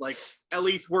trying to like at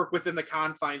least work within the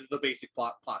confines of the basic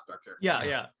plot structure.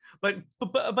 Yeah. But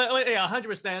yeah,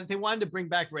 100%. If they wanted to bring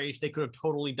back Rage, they could have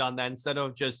totally done that instead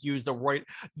of just use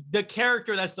the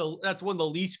character that's one of the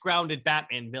least grounded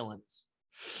Batman villains.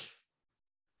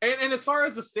 And as far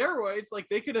as the steroids, like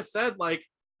they could have said like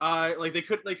they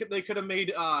could have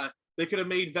made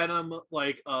Venom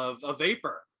like a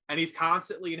vapor. And he's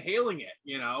constantly inhaling it,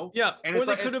 Yeah, and or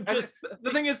they could have just.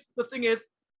 The thing is,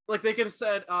 like they could have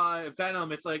said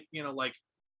Venom. It's like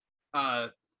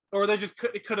or they just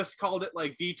could have called it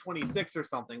like V26 or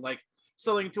something, like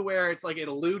something to where it's like it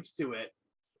alludes to it.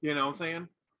 You know what I'm saying?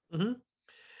 Mm-hmm.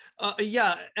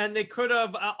 Yeah, and they could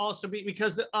have also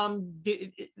because the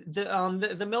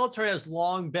military has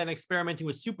long been experimenting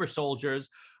with super soldiers.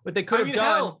 What they could have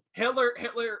done, Hitler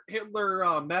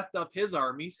methed up his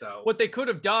army. So what they could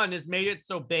have done is made it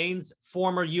so Bane's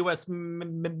former U.S.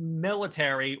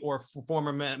 military or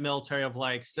former military of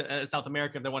like South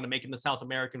America, if they want to make him the South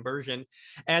American version,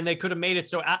 and they could have made it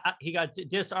so he got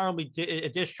disarmed,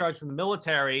 discharged from the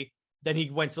military. Then he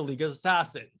went to the League of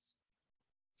Assassins.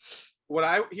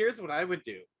 Here's what I would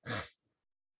do.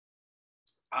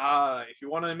 If you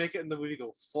want to make it in the movie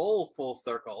go full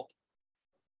circle,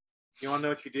 you want to know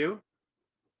what you do?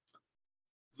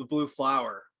 The blue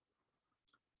flower.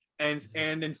 And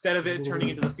instead of it turning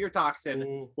into the fear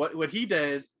toxin, what he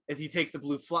does is he takes the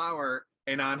blue flower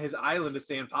and on his island of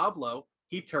San Pablo,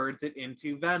 he turns it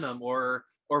into Venom or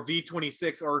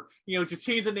V26 or just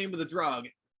change the name of the drug.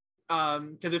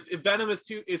 Because if Venom is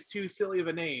too silly of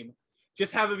a name,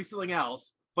 just have it be something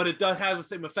else, but it has the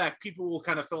same effect. People will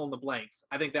kind of fill in the blanks.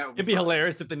 I think that would be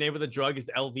hilarious if the name of the drug is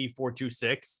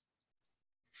LV426.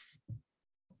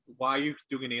 Why are you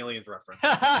doing an Aliens reference?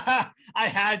 I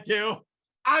had to.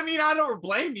 I mean, I don't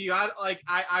blame you.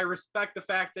 I respect the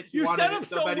fact that you set up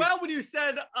so well when you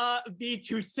said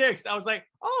V26. I was like,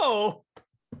 oh.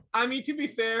 I mean, to be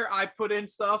fair, I put in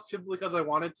stuff simply because I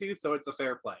wanted to, so it's a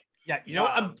fair play. Yeah, you know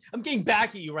what? I'm getting back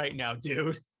at you right now,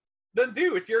 dude. Then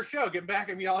do. It's your show. Get back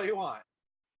at me all you want.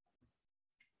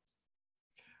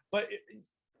 But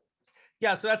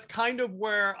yeah, so that's kind of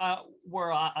where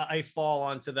I fall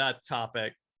onto that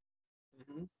topic.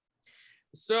 Mm-hmm.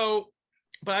 So,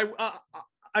 but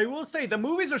I will say the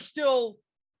movies are still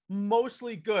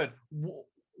mostly good.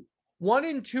 1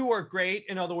 and 2 are great.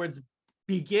 In other words,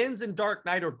 Begins and Dark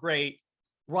Knight are great.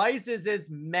 Rises is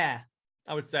meh,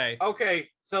 I would say. Okay,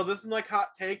 so this is my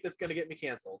hot take that's gonna get me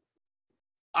canceled.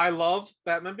 I love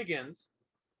Batman Begins.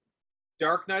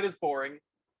 Dark Knight is boring.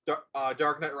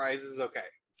 Dark Knight Rises is okay.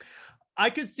 I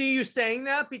could see you saying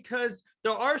that because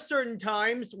there are certain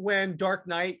times when Dark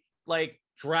Knight like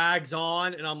drags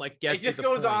on, and I'm like, it just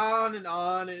goes on,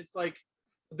 and it's like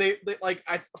they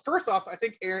first off, I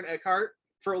think Aaron Eckhart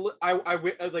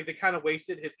they kind of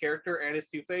wasted his character and his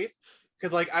Two-Face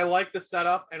because like I like the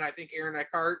setup, and I think Aaron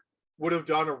Eckhart would have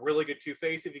done a really good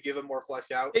Two-Face if you give him more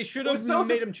flesh out. They should have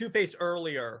made him Two-Face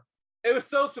earlier. It was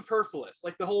so superfluous.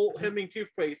 Like the whole him being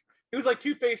Two-Face. He was like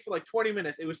Two-Face for like 20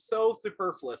 minutes. It was so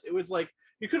superfluous. It was like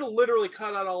you could have literally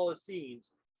cut out all the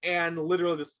scenes and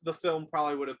literally the film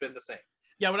probably would have been the same.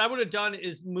 Yeah, what I would have done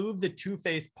is move the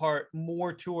Two-Face part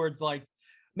more towards like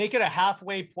make it a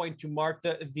halfway point to mark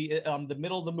the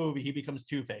middle of the movie. He becomes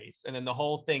Two-Face, and then the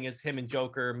whole thing is him and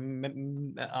Joker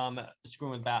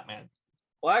screwing with Batman.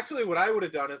 Well, actually, what I would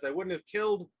have done is I wouldn't have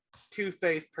killed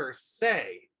Two-Face per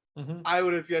se. Mm-hmm. I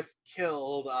would have just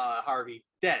killed Harvey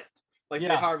Dent. Like, say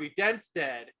Harvey Dent's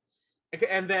dead.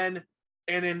 And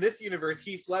in this universe,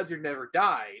 Heath Ledger never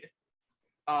died.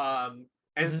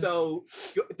 And so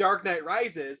Dark Knight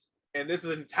Rises, and this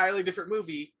is an entirely different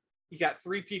movie. You got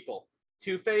 3 people.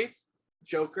 Two-Face,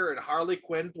 Joker, and Harley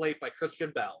Quinn played by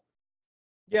Christian Bell.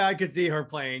 Yeah, I could see her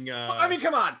playing... I mean,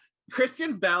 come on.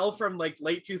 Christian Bell from like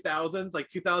late 2000s, like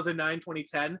 2009,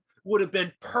 2010, would have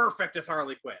been perfect as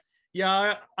Harley Quinn.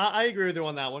 Yeah, I agree with you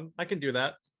on that one. I can do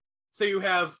that. So you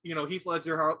have, Heath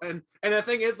Ledger, and the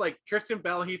thing is, like, Christian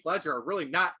Bell and Heath Ledger are really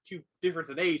not too different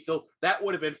in age, so that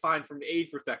would have been fine from the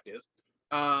age perspective.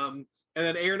 and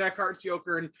then Aaron Eckhart's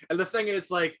Joker, and the thing is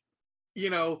like,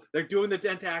 they're doing the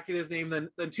dent act in his name, then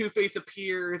Two-Face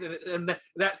appears, and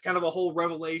that's kind of a whole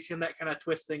revelation that kind of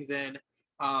twists things in.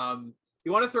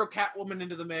 You want to throw Catwoman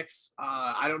into the mix?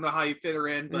 I don't know how you fit her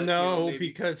in, but no,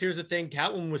 because here's the thing: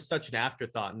 Catwoman was such an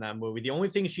afterthought in that movie. The only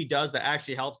thing she does that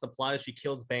actually helps the plot is she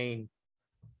kills Bane.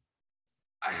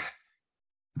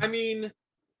 I mean,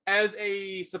 as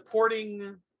a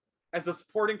supporting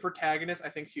protagonist, I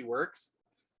think she works.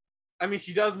 I mean,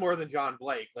 she does more than John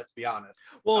Blake, let's be honest.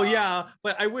 Well, yeah,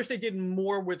 but I wish they did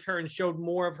more with her and showed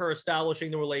more of her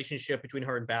establishing the relationship between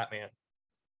her and Batman.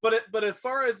 But as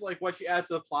far as like what she adds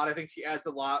to the plot, I think she adds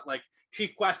a lot. Like she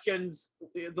questions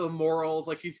the morals,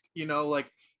 like she's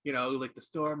like the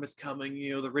storm is coming,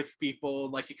 the rich people,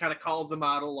 and like she kind of calls them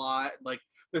out a lot. Like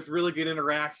there's really good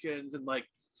interactions, and like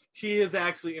she is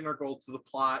actually integral to the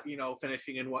plot,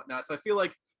 finishing and whatnot. So I feel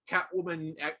like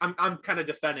Catwoman, I'm kind of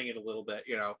defending it a little bit,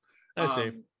 I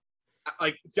see.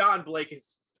 Like John Blake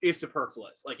is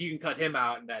superfluous. Like you can cut him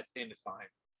out, and it's fine.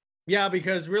 Yeah,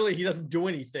 because really he doesn't do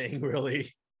anything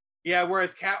really. Yeah,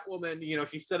 whereas Catwoman,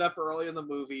 she's set up early in the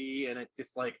movie, and it's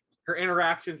just like her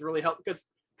interactions really help because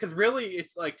really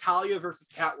it's like Talia versus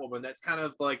Catwoman. That's kind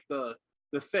of like the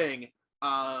thing.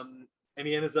 And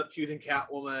he ends up choosing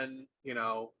Catwoman.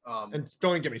 And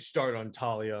don't get me started on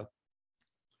Talia.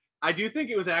 I do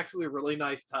think it was actually a really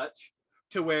nice touch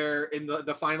to where in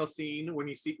the final scene when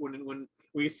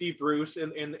we see Bruce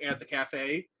in at the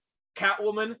cafe,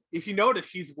 Catwoman, if you notice,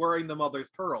 she's wearing the mother's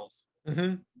pearls.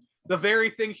 Mm-hmm. The very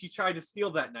thing she tried to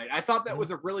steal that night. I thought that was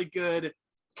a really good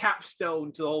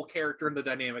capstone to the whole character and the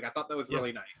dynamic. I thought that was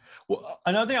really nice. Well,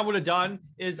 another thing I would have done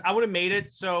is I would have made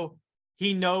it so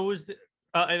he knows.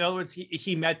 In other words,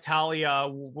 he met Talia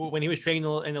when he was training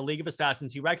in the League of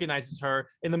Assassins. He recognizes her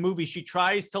in the movie. She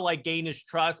tries to like gain his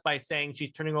trust by saying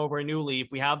she's turning over a new leaf.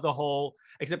 We have the whole,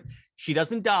 except she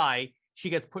doesn't die.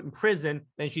 She gets put in prison.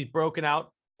 Then she's broken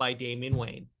out by Damian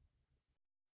Wayne.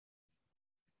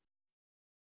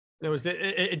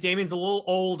 Damian's a little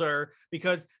older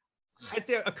because I'd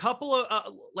say a couple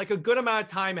of like a good amount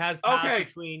of time has passed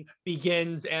between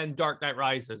Begins and Dark Knight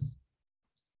Rises.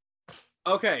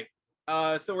 Okay.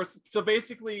 So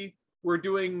basically we're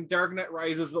doing Dark Knight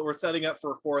Rises, but we're setting up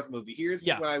for a fourth movie. Here's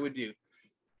what I would do.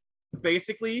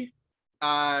 Basically,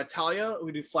 Talia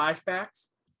would do flashbacks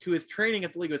to his training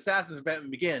at the League of Assassins and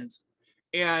Batman Begins.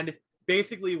 And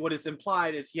basically what is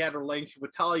implied is he had a relationship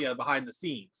with Talia behind the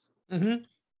scenes. Mm-hmm.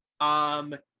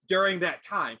 During that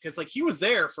time, because like he was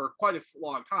there for quite a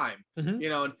long time, mm-hmm.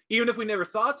 And even if we never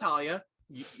saw Talia,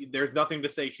 there's nothing to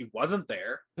say she wasn't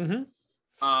there. Mm-hmm.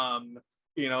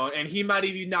 And he might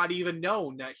even not even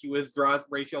known that she was Ra's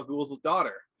al Ghul's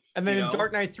daughter. And then in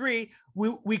Dark Knight 3,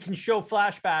 we can show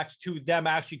flashbacks to them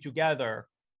actually together.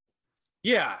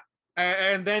 Yeah,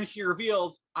 and then she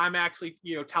reveals I'm actually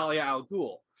Talia al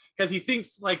Ghul, because he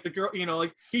thinks like the girl,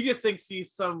 like he just thinks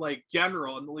he's some like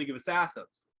general in the League of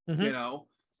Assassins.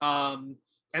 Mm-hmm.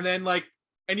 And then like,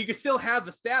 and you could still have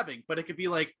the stabbing, but it could be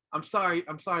like, I'm sorry,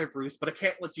 Bruce, but I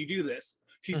can't let you do this.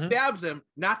 She stabs him,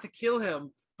 not to kill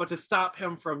him, but to stop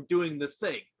him from doing this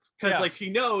thing. Because like she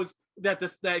knows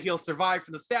that he'll survive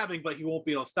from the stabbing, but he won't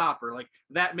be able to stop her. Like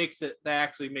that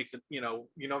actually makes it, you know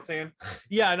what I'm saying?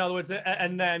 Yeah, in other words,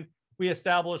 and then we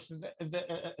establish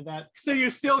that. So you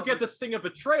still get this thing of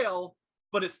betrayal,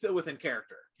 but it's still within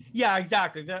character. Yeah,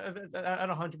 exactly. That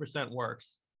 100%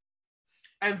 works.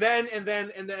 And then,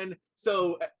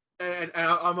 so, and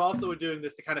I'm also doing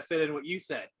this to kind of fit in what you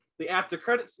said. The after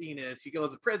credit scene is she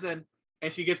goes to prison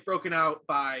and she gets broken out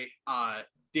by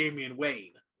Damian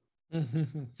Wayne.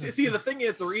 See, the thing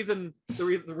is, the reason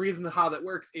how that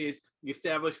works is you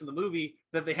establish in the movie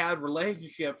that they had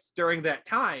relationships during that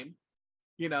time,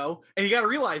 and you got to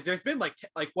realize there's been like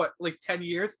what, like 10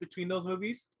 years between those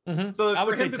movies. Mm-hmm. So I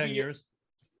would say 10 years.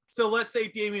 So let's say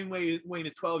Damian Wayne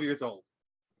is 12 years old.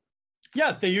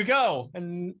 Yeah, there you go.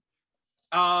 And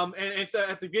so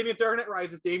at the beginning of Dark Knight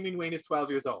Rises, Damian Wayne is 12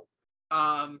 years old.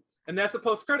 And that's a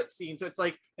post-credit scene. So it's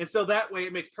like, and so that way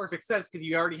it makes perfect sense because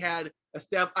you already had a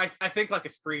step. I think like a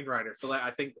screenwriter. So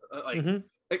I think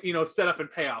set up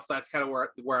and payoff. So that's kind of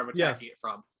where I'm attacking it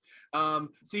from.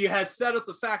 So you had set up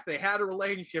the fact they had a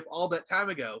relationship all that time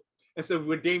ago, and so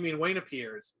when Damian Wayne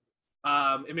appears,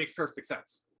 it makes perfect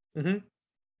sense. Mm-hmm.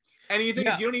 And you think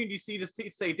you don't even need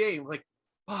to say Dame, like,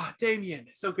 Damian,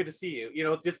 it's so good to see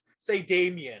you. Just say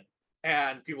Damian,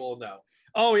 and people will know.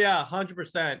 Oh yeah,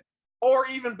 100%. Or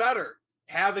even better,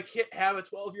 have a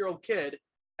 12-year-old kid,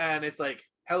 and it's like,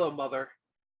 hello, mother,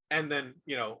 and then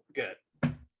good.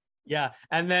 Yeah,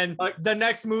 and then the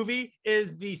next movie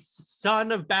is the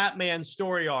son of Batman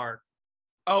story arc.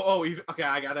 Okay.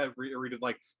 I gotta read it.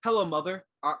 Like, hello, mother.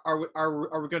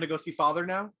 Are we gonna go see father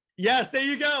now? Yes, there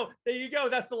you go. There you go.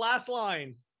 That's the last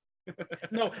line.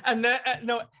 No, and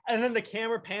then the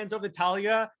camera pans over to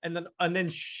Talia, and then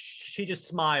she just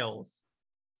smiles,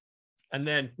 and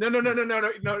then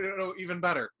No. Even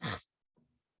better.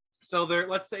 So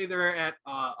let's say they're at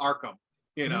Arkham.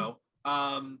 You know,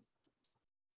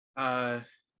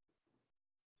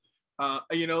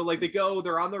 like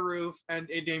they're on the roof, and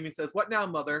Damien says, "What now,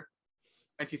 mother?"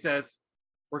 And she says,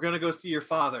 "We're gonna go see your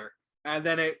father." And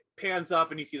then it pans up,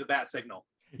 and you see the bat signal.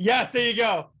 Yes, there you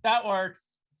go. That works.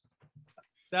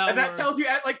 That tells you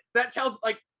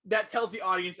that tells the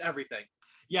audience everything.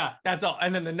 Yeah, that's all.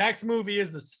 And then the next movie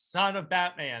is the son of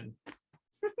Batman.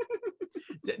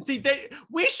 See,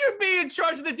 we should be in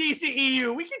charge of the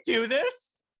DCEU. We can do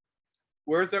this.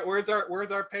 Where's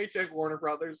our paycheck, Warner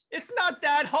Brothers? It's not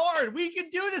that hard. We can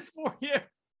do this for you.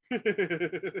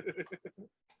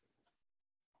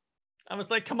 I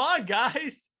was like, come on,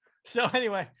 guys. So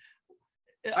anyway,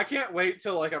 I can't wait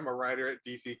till like I'm a writer at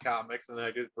DC Comics, and then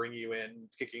I just bring you in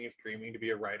kicking and screaming to be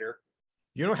a writer.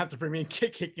 You don't have to bring me in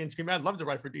kicking and screaming. I'd love to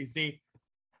write for DC.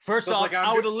 First off,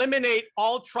 I would eliminate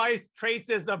all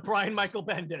traces of Brian Michael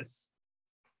Bendis.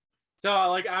 So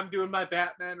like I'm doing my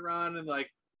Batman run, and like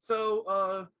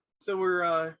so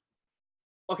we're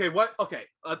okay.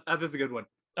 This is a good one.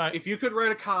 Right. If you could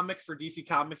write a comic for DC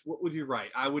Comics, what would you write?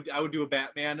 I would do a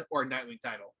Batman or a Nightwing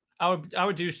title. I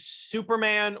would do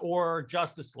Superman or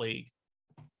Justice League.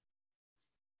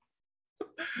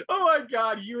 Oh my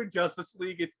God, you and Justice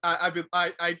League!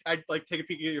 I'd like take a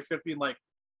peek at your script, being like,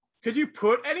 could you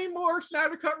put any more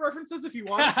Snyder Cut references if you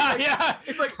want? Like, yeah,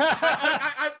 it's like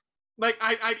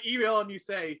I'd email and you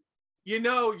say, you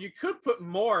could put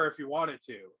more if you wanted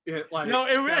to. Like, no,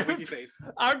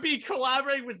 I'd be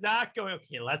collaborating with Zach, going,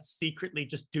 okay, let's secretly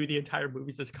just do the entire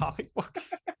movies as comic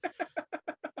books.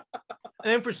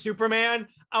 And then for Superman,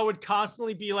 I would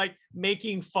constantly be like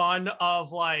making fun of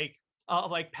Brian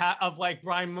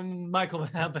Michael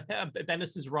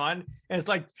Bendis's run, and it's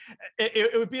like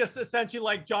it would be essentially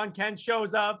like John Kent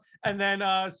shows up, and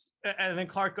then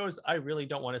Clark goes, "I really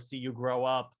don't want to see you grow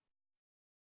up,"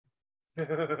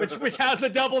 which has a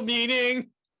double meaning.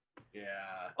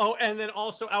 Yeah. Oh, and then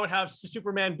also I would have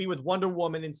Superman be with Wonder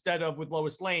Woman instead of with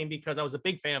Lois Lane, because I was a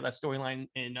big fan of that storyline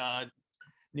in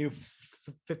New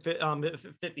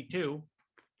 52.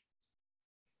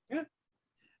 Yeah.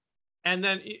 And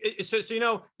then so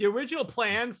the original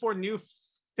plan for New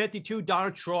 52,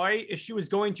 Donna Troy, is she was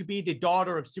going to be the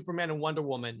daughter of Superman and Wonder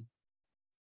Woman.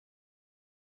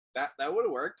 That would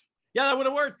have worked. Yeah, that would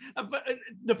have worked. But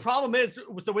the problem is,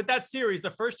 so with that series,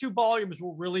 the first 2 volumes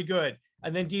were really good,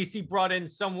 and then DC brought in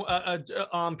some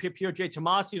P.J.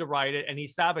 Tomasi to write it, and he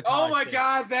sabotaged it. Oh my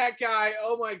God, that guy!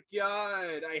 Oh my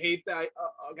God, I hate that.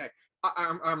 Okay,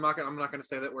 I'm not gonna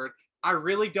say that word. I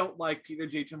really don't like Peter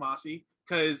J. Tomasi,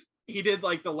 because he did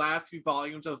like the last few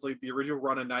volumes of like the original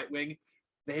run of Nightwing.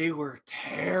 They were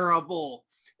terrible.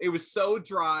 It was so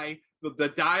dry. The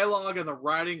dialogue and the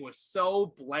writing was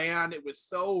so bland. It was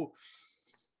so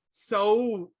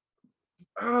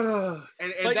and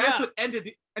that's what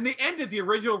ended they ended the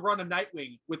original run of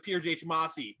Nightwing with Peter J.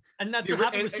 Tomasi. And that's what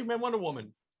happened with Superman Wonder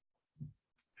Woman.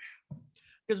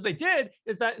 Because what they did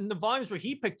is that in the volumes where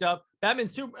he picked up,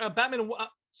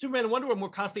 Superman and Wonder Woman were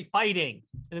constantly fighting,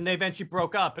 and then they eventually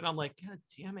broke up. And I'm like, God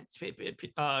damn it,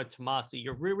 Tomasi,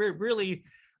 you're really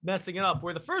messing it up.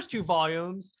 Where the first 2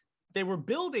 volumes, they were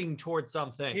building towards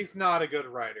something. He's not a good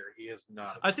writer. He is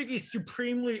not. I think he's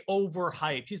supremely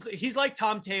overhyped. He's like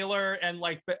Tom Taylor and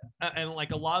like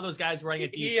a lot of those guys writing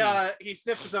at DC. He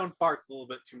sniffs his own farts a little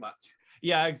bit too much.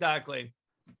 Yeah, exactly.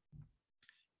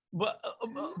 But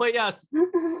yes.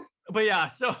 But yeah,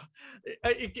 so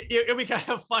it'd be kind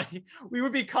of funny. We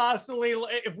would be constantly,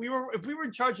 if we were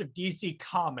in charge of DC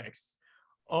Comics.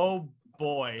 Oh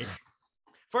boy!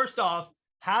 First off,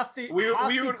 we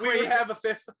would have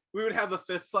a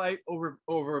fist fight over.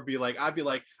 I'd be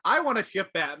like, I want to ship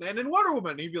Batman and Wonder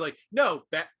Woman. And he'd be like, no,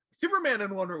 Superman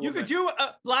and Wonder Woman. You could do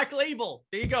a Black Label.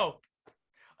 There you go.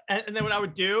 And then what I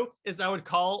would do is I would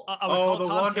call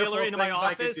Tom Taylor into my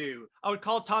office. I would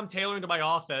call Tom Taylor into my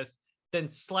office, then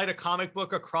slide a comic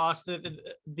book across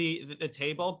the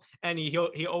table, and he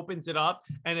opens it up,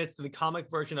 and it's the comic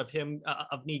version of him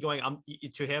of me going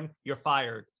to him, "You're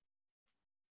fired."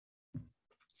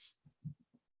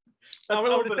 I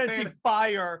would essentially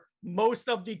fire most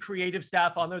of the creative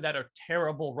staff on there that are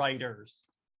terrible writers.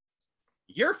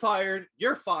 You're fired.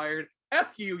 You're fired.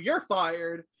 F you. You're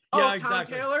fired. Yeah, oh,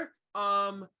 exactly. Tom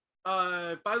Taylor.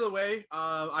 By the way,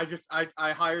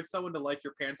 I hired someone to light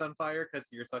your pants on fire because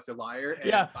you're such a liar. And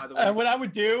Yeah. by the way, What I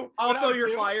would do. Also,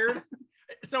 you're fired.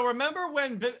 So remember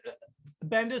when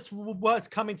Bendis was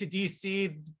coming to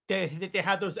DC? They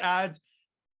had those ads.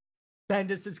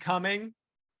 Bendis is coming.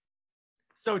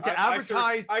 So to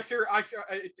advertise, I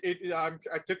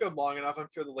took them long enough. I'm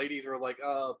sure the ladies were like,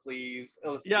 "Oh, please,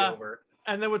 let's get over."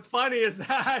 And then what's funny is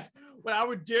that what I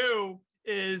would do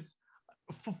is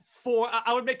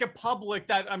I would make it public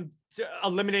that I'm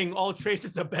eliminating all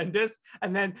traces of Bendis,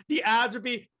 and then the ads would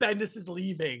be Bendis is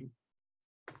leaving.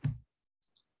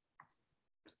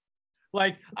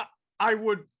 Like I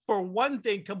would, for one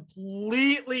thing,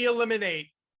 completely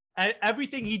eliminate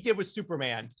everything he did with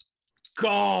Superman.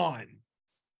 Gone.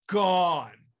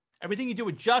 Everything he did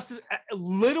with Justice,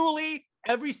 literally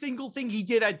every single thing he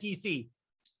did at DC,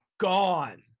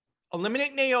 gone.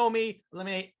 Eliminate Naomi,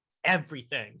 eliminate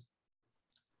everything.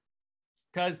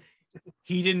 Because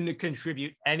he didn't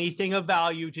contribute anything of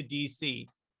value to DC.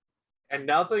 And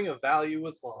nothing of value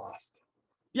was lost.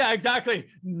 Yeah, exactly.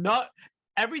 Not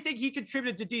everything he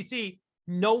contributed to DC,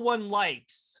 no one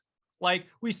likes. Like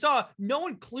we saw, no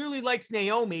one clearly likes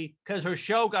Naomi because her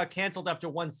show got canceled after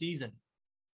one season.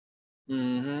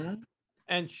 Mm-hmm.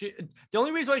 And the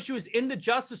only reason why she was in the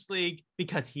Justice League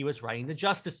because he was writing the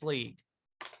Justice League.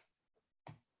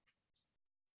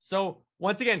 So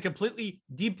once again, completely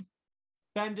deep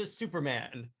Bendis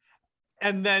Superman,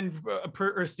 and then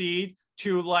proceed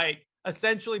to like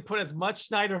essentially put as much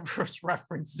Snyderverse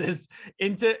references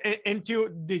into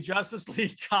the Justice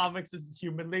League comics as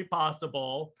humanly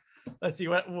possible. Let's see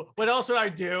what else would I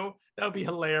do? That would be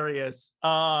hilarious.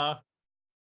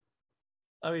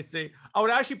 Let me see. I would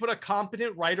actually put a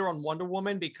competent writer on Wonder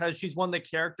Woman because she's one of the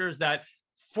characters that,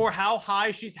 for how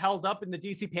high she's held up in the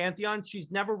DC pantheon,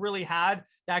 she's never really had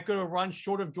that good a run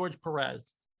short of George Perez.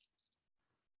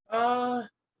 I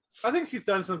think she's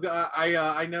done some good.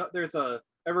 I know there's ever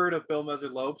heard of Bill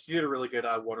Mazur-Loeb? She did a really good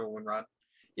Wonder Woman run.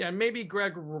 Yeah, maybe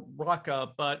Greg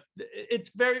Rucka, but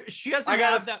it's very. She hasn't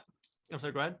had that. I'm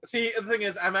sorry, go ahead. See, the thing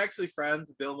is, I'm actually friends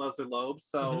with Bill Mazur-Loeb,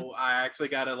 so I actually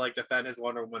gotta like defend his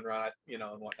Wonder Woman run, and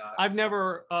whatnot. I've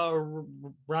never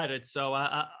read it, so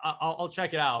I'll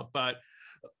check it out. But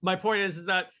my point is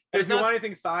that if you want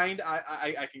anything signed,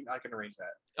 I can arrange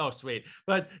that. Oh, sweet.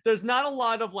 But there's not a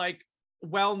lot of like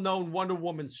well-known Wonder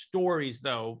Woman stories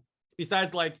though,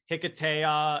 besides like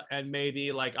Hikatea and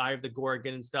maybe like Eye of the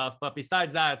Gorgon and stuff. But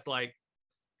besides that, it's like,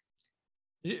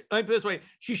 let me put it this way,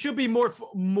 she should be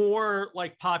more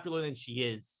like popular than she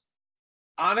is.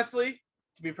 Honestly,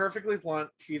 to be perfectly blunt,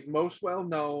 she's most well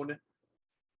known,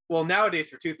 well, nowadays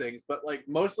for two things, but like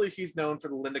mostly she's known for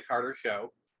the Linda Carter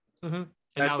show. Mm-hmm.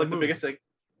 That's like the biggest thing.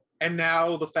 And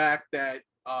now the fact that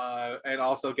and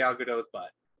also Gal Gadot's butt.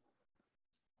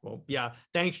 Well, yeah,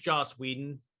 thanks, Joss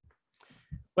Whedon.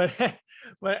 But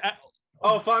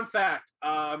fun fact.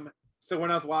 So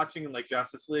when I was watching like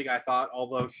Justice League, I thought all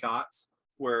those shots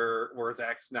were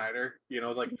Zack Snyder.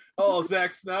 Like, oh,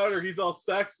 Zack Snyder, he's all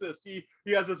sexist. He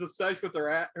has this obsession with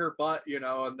her butt,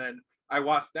 and then I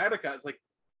watched Snyder Cut. It's like,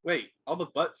 wait, all the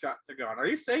butt shots are gone. Are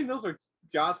you saying those are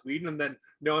Joss Whedon? And then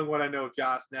knowing what I know of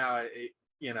Joss now,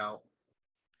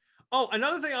 Oh,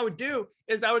 another thing I would do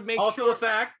is I would make also the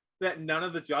fact that none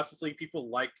of the Justice League people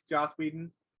liked Joss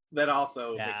Whedon. That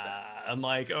also makes sense. I'm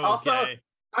like, okay. Also,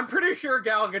 I'm pretty sure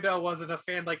Gal Gadot wasn't a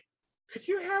fan. Like, could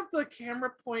you have the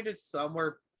camera pointed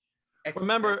somewhere?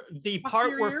 Remember the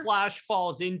part where Flash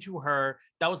falls into her,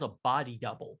 that was a body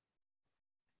double.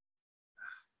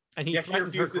 And he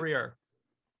threatened her career.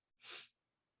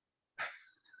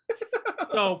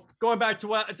 So going back to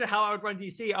how I would run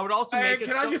DC, I would also make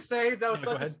I just say that was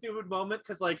such a stupid moment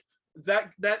because like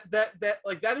that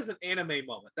is an anime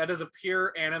moment. That is a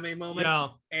pure anime moment. Yeah.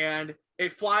 And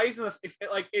it flies in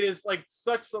it is like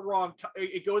such the wrong.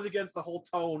 It goes against the whole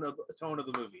tone of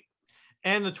the movie.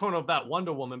 And the tone of that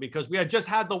Wonder Woman, because we had just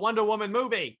had the Wonder Woman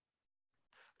movie.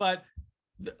 But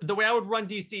the way I would run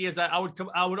DC is that I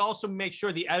would also make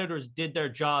sure the editors did their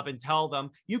job and tell them,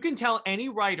 you can tell any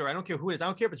writer, I don't care who it is, I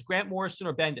don't care if it's Grant Morrison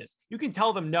or Bendis, you can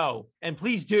tell them no, and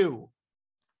please do.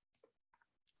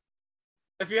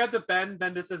 If you had to bend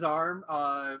Bendis's arm,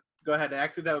 go ahead.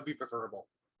 Actually, that would be preferable.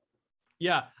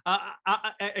 Yeah.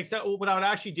 Except what I would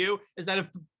actually do is that if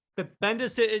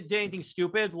Bendis did anything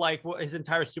stupid, like his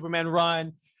entire Superman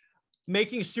run,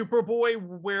 making Superboy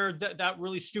wear that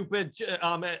really stupid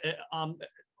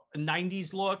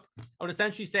 90s look, I would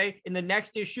essentially say, in the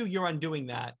next issue, you're undoing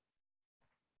that.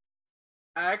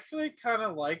 I actually kind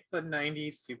of like the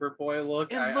 90s Superboy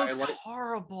look. It looks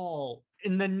horrible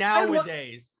in the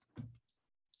nowadays.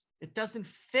 It doesn't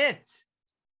fit.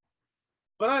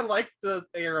 But I like the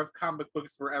era of comic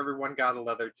books where everyone got a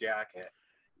leather jacket.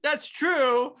 That's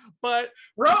true, but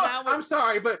I'm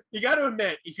sorry, but you got to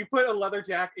admit, if you put a leather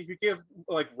jacket, if you give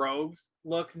like Rogue's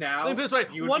look now, this way,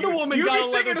 Wonder Woman got a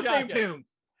leather jacket. Same tune.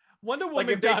 Wonder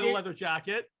Woman got a leather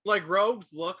jacket. Like Rogue's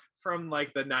look from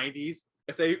like the 90s.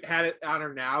 If they had it on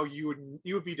her now, you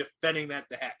would be defending that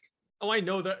the heck. Oh, I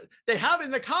know that they have it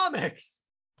in the comics.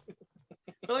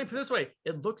 But let me put it this way: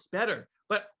 it looks better,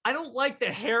 but I don't like the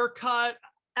haircut.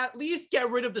 At least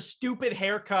get rid of the stupid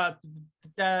haircut.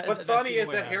 What's funny is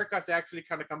that haircuts actually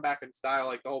kind of come back in style,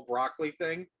 like the whole broccoli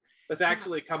thing. That's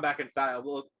actually come back in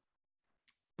style.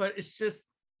 But it's just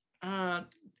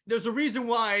there's a reason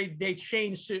why they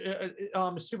changed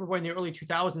Superboy in the early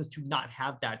 2000s to not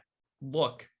have that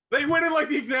look. They went in like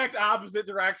the exact opposite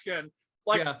direction.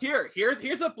 Like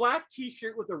here's a black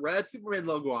T-shirt with a red Superman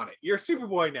logo on it. You're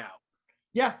Superboy now.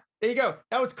 Yeah, there you go.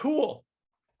 That was cool.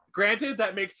 Granted,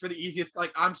 that makes for the easiest.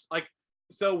 Like I'm like,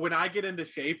 so when I get into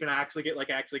shape and I actually get like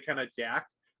kind of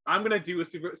jacked, I'm gonna do a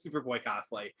Superboy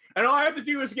cosplay, and all I have to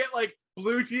do is get like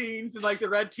blue jeans and like the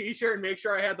red T-shirt and make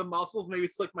sure I had the muscles. Maybe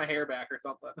slick my hair back or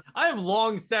something. I have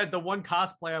long said the one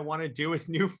cosplay I want to do is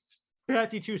New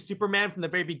 52 Superman from the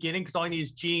very beginning, because all I need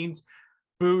is jeans,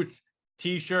 boots,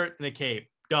 T-shirt, and a cape.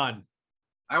 Done.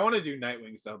 I want to do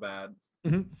Nightwing so bad.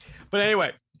 Mm-hmm. But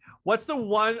anyway, what's the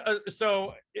one?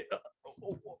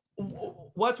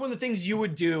 What's one of the things you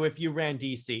would do if you ran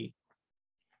DC?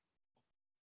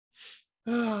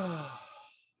 We're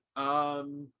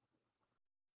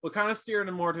kind of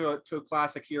steering more to a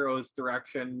classic heroes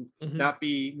direction. Mm-hmm. Not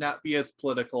be as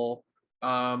political.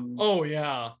 Oh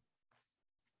yeah,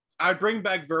 I'd bring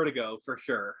back Vertigo for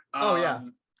sure. Oh yeah,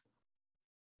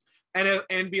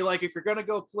 and be like, if you're gonna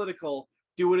go political,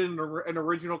 do it in an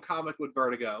original comic with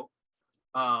Vertigo.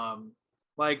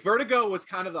 Like Vertigo was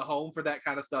kind of the home for that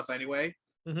kind of stuff anyway.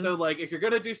 Mm-hmm. So like, if you're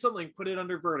gonna do something, put it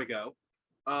under Vertigo.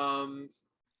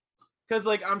 Because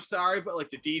like, I'm sorry, but like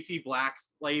the DC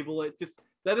Blacks label, it just,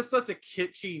 that is such a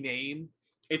kitschy name.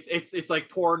 It's like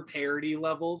porn parody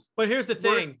levels. But here's the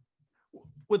thing.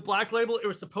 With Black Label, it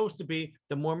was supposed to be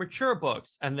the more mature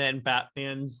books, and then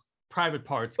Batman's private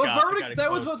parts. But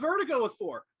that was what Vertigo was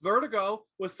for. Vertigo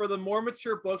was for the more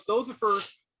mature books. Those are for,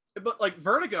 but like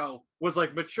Vertigo was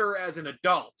like mature as an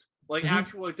adult, like mm-hmm.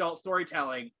 actual adult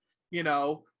storytelling, you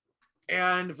know.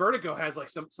 And Vertigo has like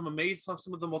some of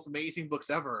the most amazing books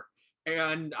ever.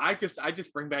 And I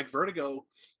just bring back Vertigo,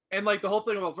 and like the whole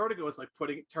thing about Vertigo is like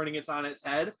turning it on its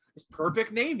head. It's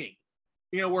perfect naming.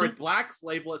 You know, whereas Black's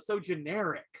Label is so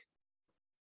generic.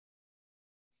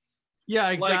 Yeah,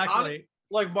 exactly.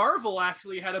 Like Marvel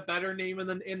actually had a better name in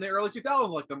the early 2000s,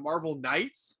 like the Marvel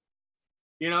Knights.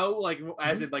 You know, like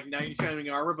as in like knight in shining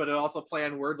armor, but it also play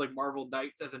on words like Marvel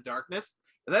Knights as in darkness.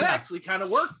 And that actually kind of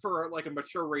worked for like a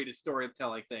mature rated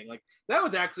storytelling thing. Like that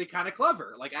was actually kind of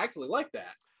clever. Like I actually like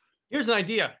that. Here's an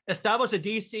idea: establish a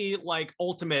DC like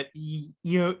Ultimate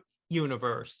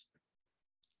universe.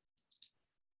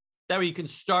 That way you can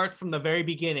start from the very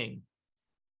beginning.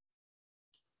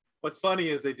 What's funny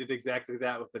is they did exactly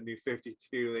that with the New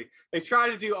 52. They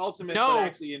tried to do Ultimate, but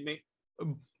actually in main.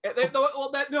 No.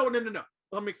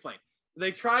 Let me explain.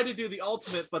 They tried to do the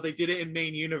Ultimate, but they did it in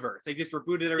main universe. They just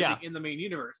rebooted everything in the main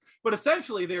universe. But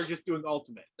essentially, they were just doing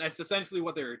Ultimate. That's essentially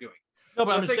what they were doing. No,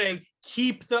 but I'm saying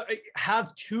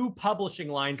have two publishing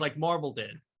lines like Marvel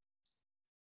did.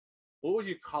 What would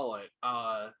you call it?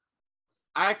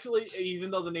 Actually, even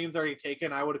though the name's already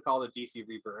taken, I would have called it DC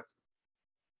Rebirth.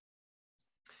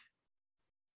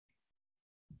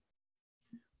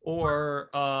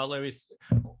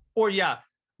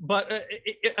 But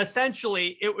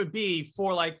essentially it would be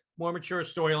for like more mature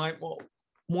storyline,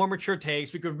 more mature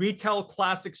takes. We could retell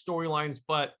classic storylines,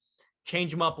 but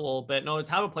change them up a little bit. No, let's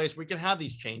have a place where we can have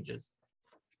these changes.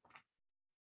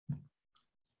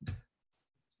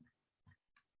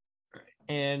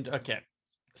 And okay,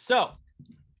 so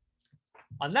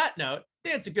on that note, I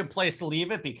think it's a good place to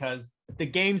leave it because the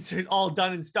game's all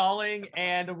done installing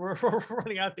and we're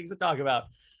running out of things to talk about.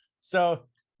 So,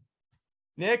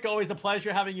 Nick, always a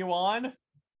pleasure having you on.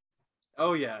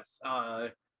 Oh yes,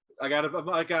 I got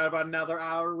about another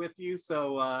hour with you,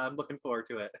 so I'm looking forward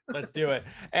to it. Let's do it.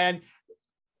 And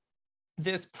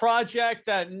this project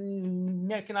that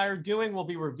Nick and I are doing will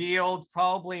be revealed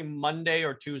probably Monday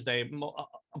or Tuesday,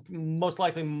 most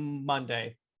likely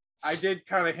Monday. I did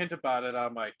kind of hint about it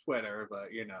on my Twitter,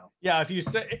 but you know. Yeah, if you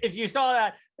saw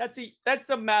that, that's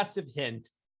a massive hint.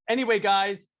 Anyway,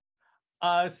 guys,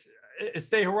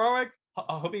 stay heroic.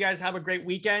 I hope you guys have a great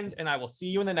weekend, and I will see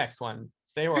you in the next one.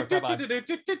 Stay heroic. Bye-bye.